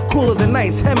known. Cooler than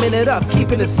ice, hemming it up,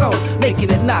 keeping it sewn,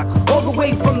 making it knock. All the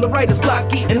way from the writer's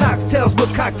block, eating oxtails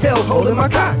with cocktails, holding my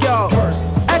cock, y'all.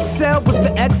 First, XL with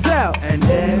the XL, and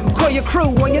then call your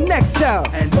crew on your next cell,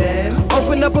 and then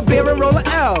open up a beer and roll a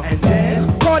L, and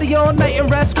then party all night and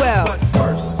rest well. But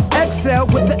first, XL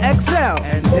with the XL,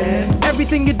 and then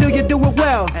everything you do it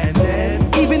well, and then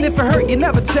even if it hurt, you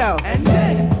never tell, and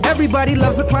then everybody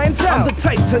loves the clientele. I'm the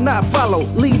type to not follow,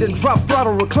 lead and drop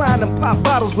throttle, recline and pop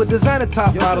bottles with designer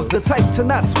top models. The type to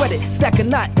not sweat it, stack a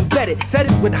knot, embed it, set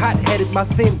it with hot-headed. My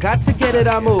theme, got to get it,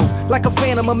 I move like a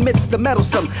phantom amidst the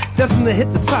meddlesome, destined to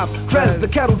hit the top. Dress the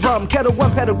kettle drum, kettle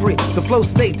one pedigree. The flow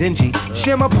stay dingy.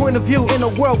 Share my point of view in a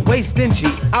world way stingy.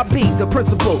 I be the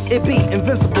principal, it be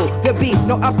invincible. There be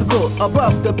no obstacle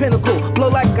above the pinnacle. Blow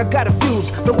like I got a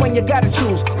fuse, the one you gotta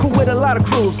choose. Cool with a lot of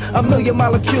crews, a million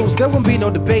molecules. There won't be no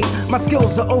debate. My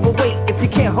skills are overweight. If you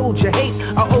can't hold your hate,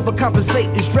 I'll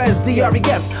overcompensate. It's Drez,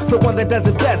 D-R-E-S, the one that does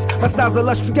it best. My style's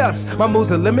illustrious, my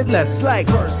moves are limitless. Like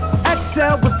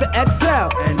XL with the XL,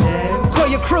 and then call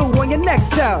your crew on your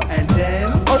next cell, and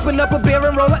then open up a beer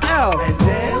and roll a L, and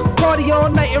then party all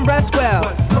night and rest well.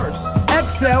 But first,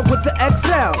 XL with the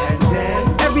XL, and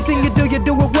then everything you do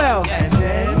it well, and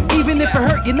then even if it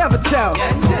hurt, you never tell.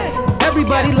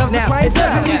 Everybody loves the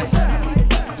clientele.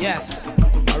 Yes,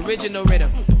 original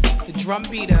rhythm, the drum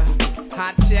beater,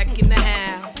 hot tech in the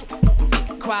house,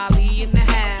 quality in the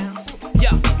house. Yo.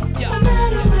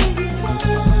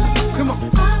 Come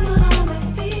on.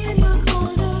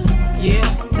 Yeah,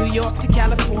 New York to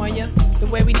California, the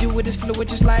way we do it is fluid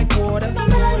just like water.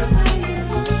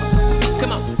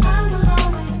 Come on.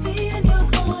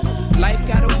 Life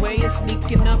got a way of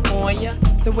sneaking up on ya.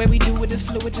 The way we do it is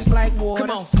fluid just like water.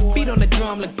 Come on, beat on the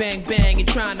drum like bang bang. You're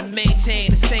trying to maintain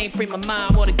the same frame of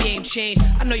mind while the game change.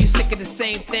 I know you're sick of the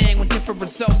same thing with different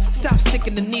results. Stop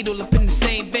sticking the needle up in the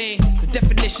same vein. The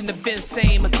definition of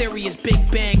insane, my theory is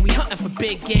big bang. We hunting for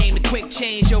big game, the quick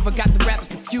changeover got the rappers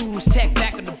confused. Tech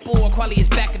back on the board, quality is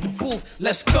back in the booth.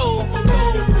 Let's go.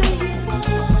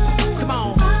 Come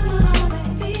on.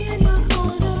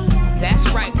 That's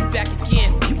right, we back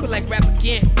again. You can like rap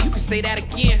again, you can say that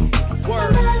again.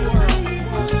 Word.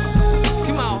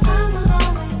 Come on.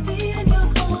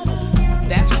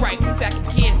 That's right, we back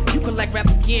again. You can like rap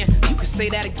again, you can say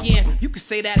that again. You can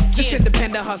say that again. This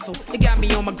independent hustle, it got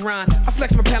me on my grind. I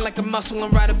flex my pen like a muscle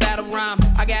and write a battle rhyme.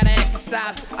 I gotta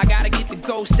exercise, I gotta get the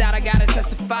ghost out. I gotta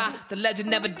testify, the legend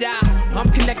never die. I'm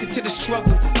connected to the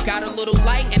struggle. Got a little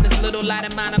light and this little light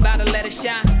of mine, I'm about to let it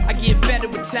shine. I get better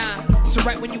with time. So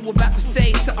right when you were about to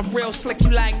say something real slick,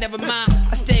 you like, never mind.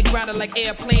 I stay grounded like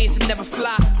airplanes and never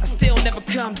fly. I still never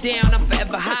come down, I'm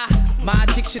forever high. My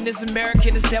addiction is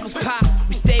American as devil's pop.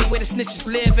 We stay where the snitches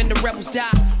live and the rebels die.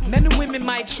 Men and women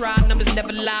might try, numbers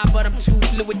never lie, but I'm too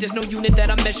fluid, there's no unit that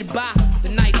I'm measured by. The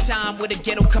nighttime where the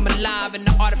ghetto come alive and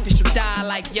the artificial die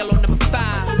like yellow number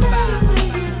 5.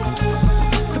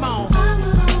 Come on.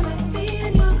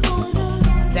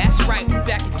 That's right, we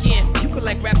back again. You can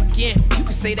like rap again, you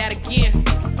can say that again.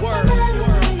 Word.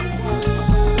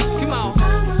 Come on.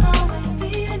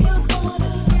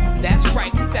 That's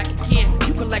right, we back again.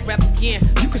 You can like rap again,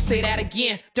 you can say that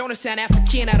again. Don't it sound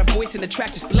African, out of voice and the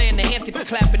track just blend. The hands get the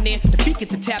clapping in, the feet get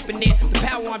the tapping in. The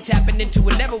power I'm tapping into,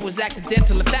 it never was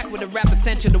accidental. In fact, with a rap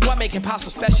essential, the what make hip hop so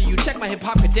special. You check my hip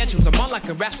hop credentials, I'm on like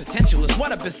a rap's potential. It's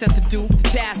what I've been sent to do. The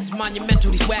task is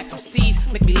monumental, these whack MCs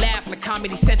make me laugh like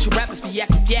Comedy Central. Rappers be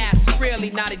acting gas, it's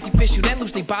really not a deep issue. Then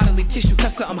lose their bodily tissue,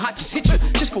 cause something hot just hit you.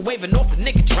 Just for waving off the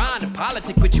nigga trying to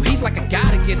politic with you. He's like a guy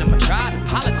to get him, I tried to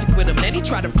politic with him. And he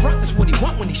tried to front, that's what he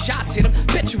want when he shots hit him.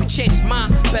 Bet you he changed his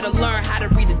mind, better learn how to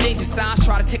read the danger signs.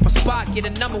 Try to take my spot, get a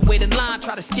number, wait in line.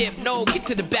 Try to skip, no, get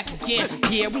to the back again.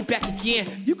 Yeah, we back again,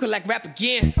 you can like rap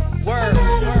again. Word.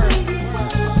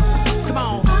 Come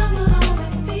on.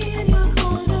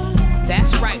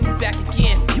 That's right, we back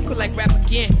again. You can like rap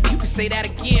again, you can say that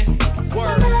again.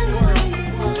 Word.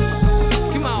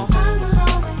 Come on.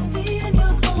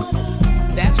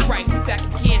 That's right, we back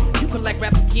again. You can like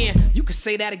rap again, you can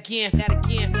say that again. That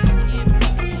again.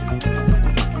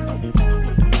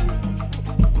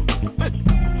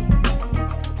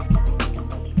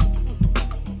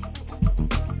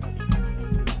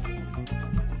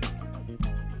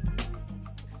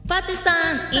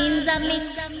 Partisan in the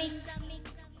mix.